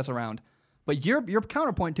this franchise around. But your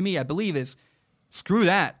counterpoint to me, I believe, is screw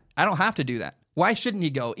that. I don't have to do that. Why shouldn't he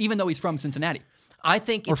go, even though he's from Cincinnati? I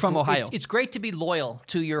think or from Ohio. It's great to be loyal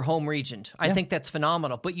to your home region. I think that's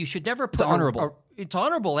phenomenal, but you should never put It's honorable. It's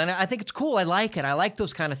honorable, and I think it's cool. I like it. I like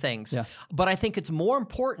those kind of things. Yeah. But I think it's more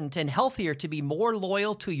important and healthier to be more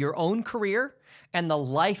loyal to your own career and the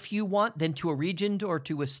life you want than to a region or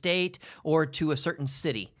to a state or to a certain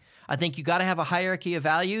city. I think you got to have a hierarchy of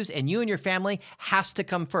values, and you and your family has to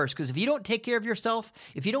come first. Because if you don't take care of yourself,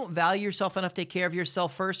 if you don't value yourself enough to take care of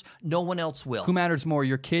yourself first, no one else will. Who matters more,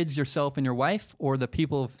 your kids, yourself, and your wife, or the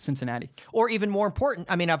people of Cincinnati? Or even more important,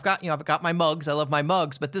 I mean, I've got my mugs. I love my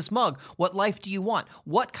mugs, but this mug, what life do you want?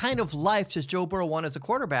 What kind of life does Joe Burrow want as a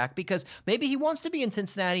quarterback? Because maybe he wants to be in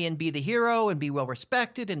Cincinnati and be the hero and be well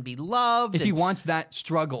respected and be loved. If he wants that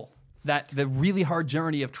struggle, the really hard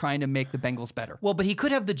journey of trying to make the Bengals better. Well, but he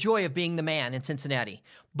could have the joy of being the man in Cincinnati.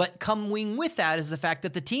 But coming with that is the fact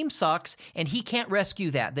that the team sucks, and he can't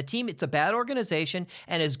rescue that. The team, it's a bad organization,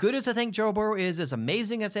 and as good as I think Joe Burrow is, as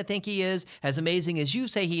amazing as I think he is, as amazing as you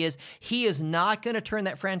say he is not going to turn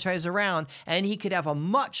that franchise around, and he could have a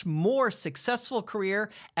much more successful career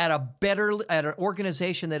at an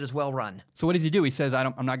organization that is well run. So what does he do? He says,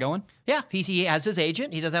 I'm not going? Yeah, he has his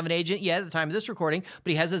agent. He doesn't have an agent yet at the time of this recording,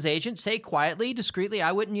 but he has his agent say quietly, discreetly,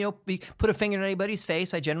 I wouldn't, put a finger in anybody's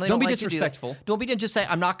face. I generally don't be like disrespectful. To do that. Don't be just say,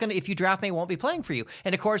 I'm not going to, if you draft me, I won't be playing for you.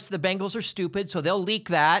 And of course, the Bengals are stupid, so they'll leak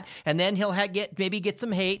that, and then he'll get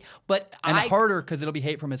some hate. But harder because it'll be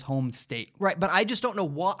hate from his home state. Right, but I just don't know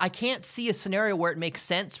what, I can't see a scenario where it makes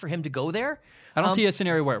sense for him to go there. I don't see a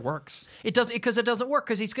scenario where it works. It doesn't, because it doesn't work,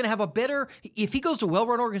 because he's going to have if he goes to a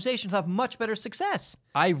well-run organization, he'll have much better success.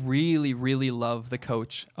 I really, really love the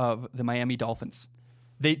coach of the Miami Dolphins.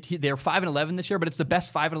 They're 5-11 this year, but it's the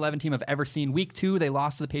best 5-11 team I've ever seen. Week 2, they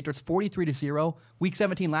lost to the Patriots 43-0. Week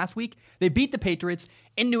 17 last week, they beat the Patriots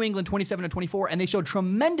in New England 27-24, and they showed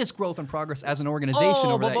tremendous growth and progress as an organization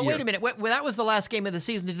over that year. But wait a minute. That was the last game of the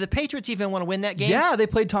season. Did the Patriots even want to win that game? Yeah, they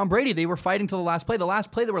played Tom Brady. They were fighting till the last play. The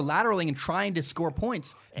last play, they were lateraling and trying to score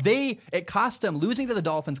points. It cost them, losing to the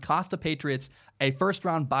Dolphins cost the Patriots a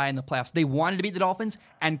first-round bye in the playoffs. They wanted to beat the Dolphins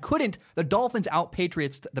and couldn't. The Dolphins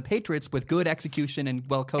out-Patriots the Patriots with good execution and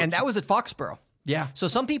well-coached. And that was at Foxborough. Yeah. So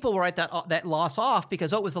some people will write that loss off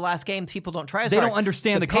because it was the last game. People don't try as They hard. don't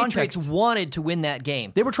understand the Patriots context. wanted to win that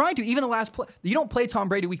game. They were trying to. Even the last play. You don't play Tom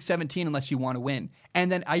Brady week 17 unless you want to win.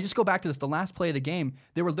 And then I just go back to this. The last play of the game,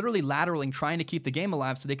 they were literally lateraling, trying to keep the game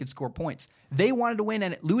alive so they could score points. They wanted to win,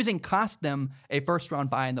 and losing cost them a first-round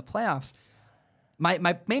bye in the playoffs.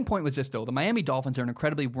 My main point was this, though. The Miami Dolphins are an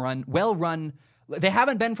incredibly well-run. They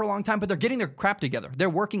haven't been for a long time, but they're getting their crap together. They're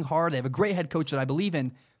working hard. They have a great head coach that I believe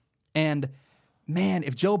in. And, man,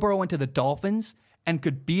 if Joe Burrow went to the Dolphins and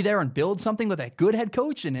could be there and build something with a good head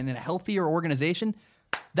coach and in a healthier organization,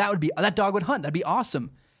 that dog would hunt. That'd be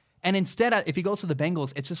awesome. And instead, if he goes to the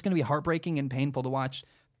Bengals, it's just going to be heartbreaking and painful to watch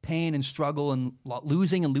pain and struggle and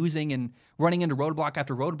losing and running into roadblock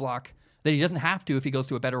after roadblock that he doesn't have to if he goes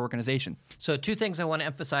to a better organization. So 2 things I want to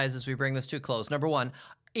emphasize as we bring this to a close. Number 1,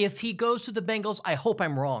 if he goes to the Bengals, I hope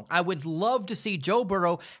I'm wrong. I would love to see Joe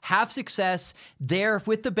Burrow have success there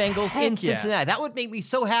with the Bengals in Cincinnati. Yeah. That would make me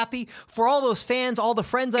so happy for all those fans, all the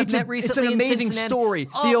friends I've met recently. It's an amazing in Cincinnati. story.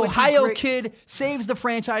 The Ohio kid saves the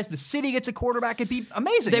franchise. The city gets a quarterback. It'd be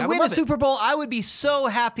amazing. They win a Super Bowl. I would be so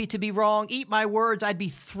happy to be wrong. Eat my words. I'd be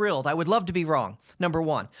thrilled. I would love to be wrong. Number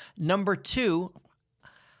 1. Number 2,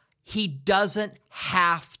 he doesn't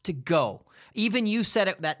have to go. Even you said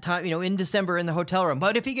it that time, in December in the hotel room.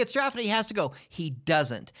 But if he gets drafted, he has to go. He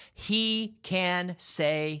doesn't. He can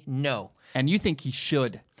say no. And you think he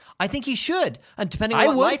should? I think he should. And depending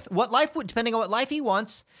on depending on what life he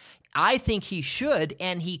wants, I think he should,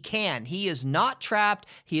 and he can. He is not trapped.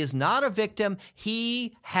 He is not a victim.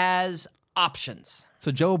 He has options.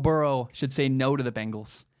 So Joe Burrow should say no to the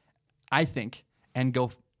Bengals, I think, and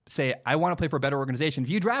go say, I want to play for a better organization. If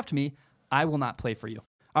you draft me, I will not play for you.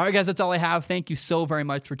 All right, guys, that's all I have. Thank you so very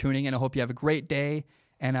much for tuning in. I hope you have a great day.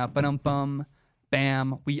 And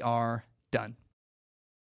bam, we are done.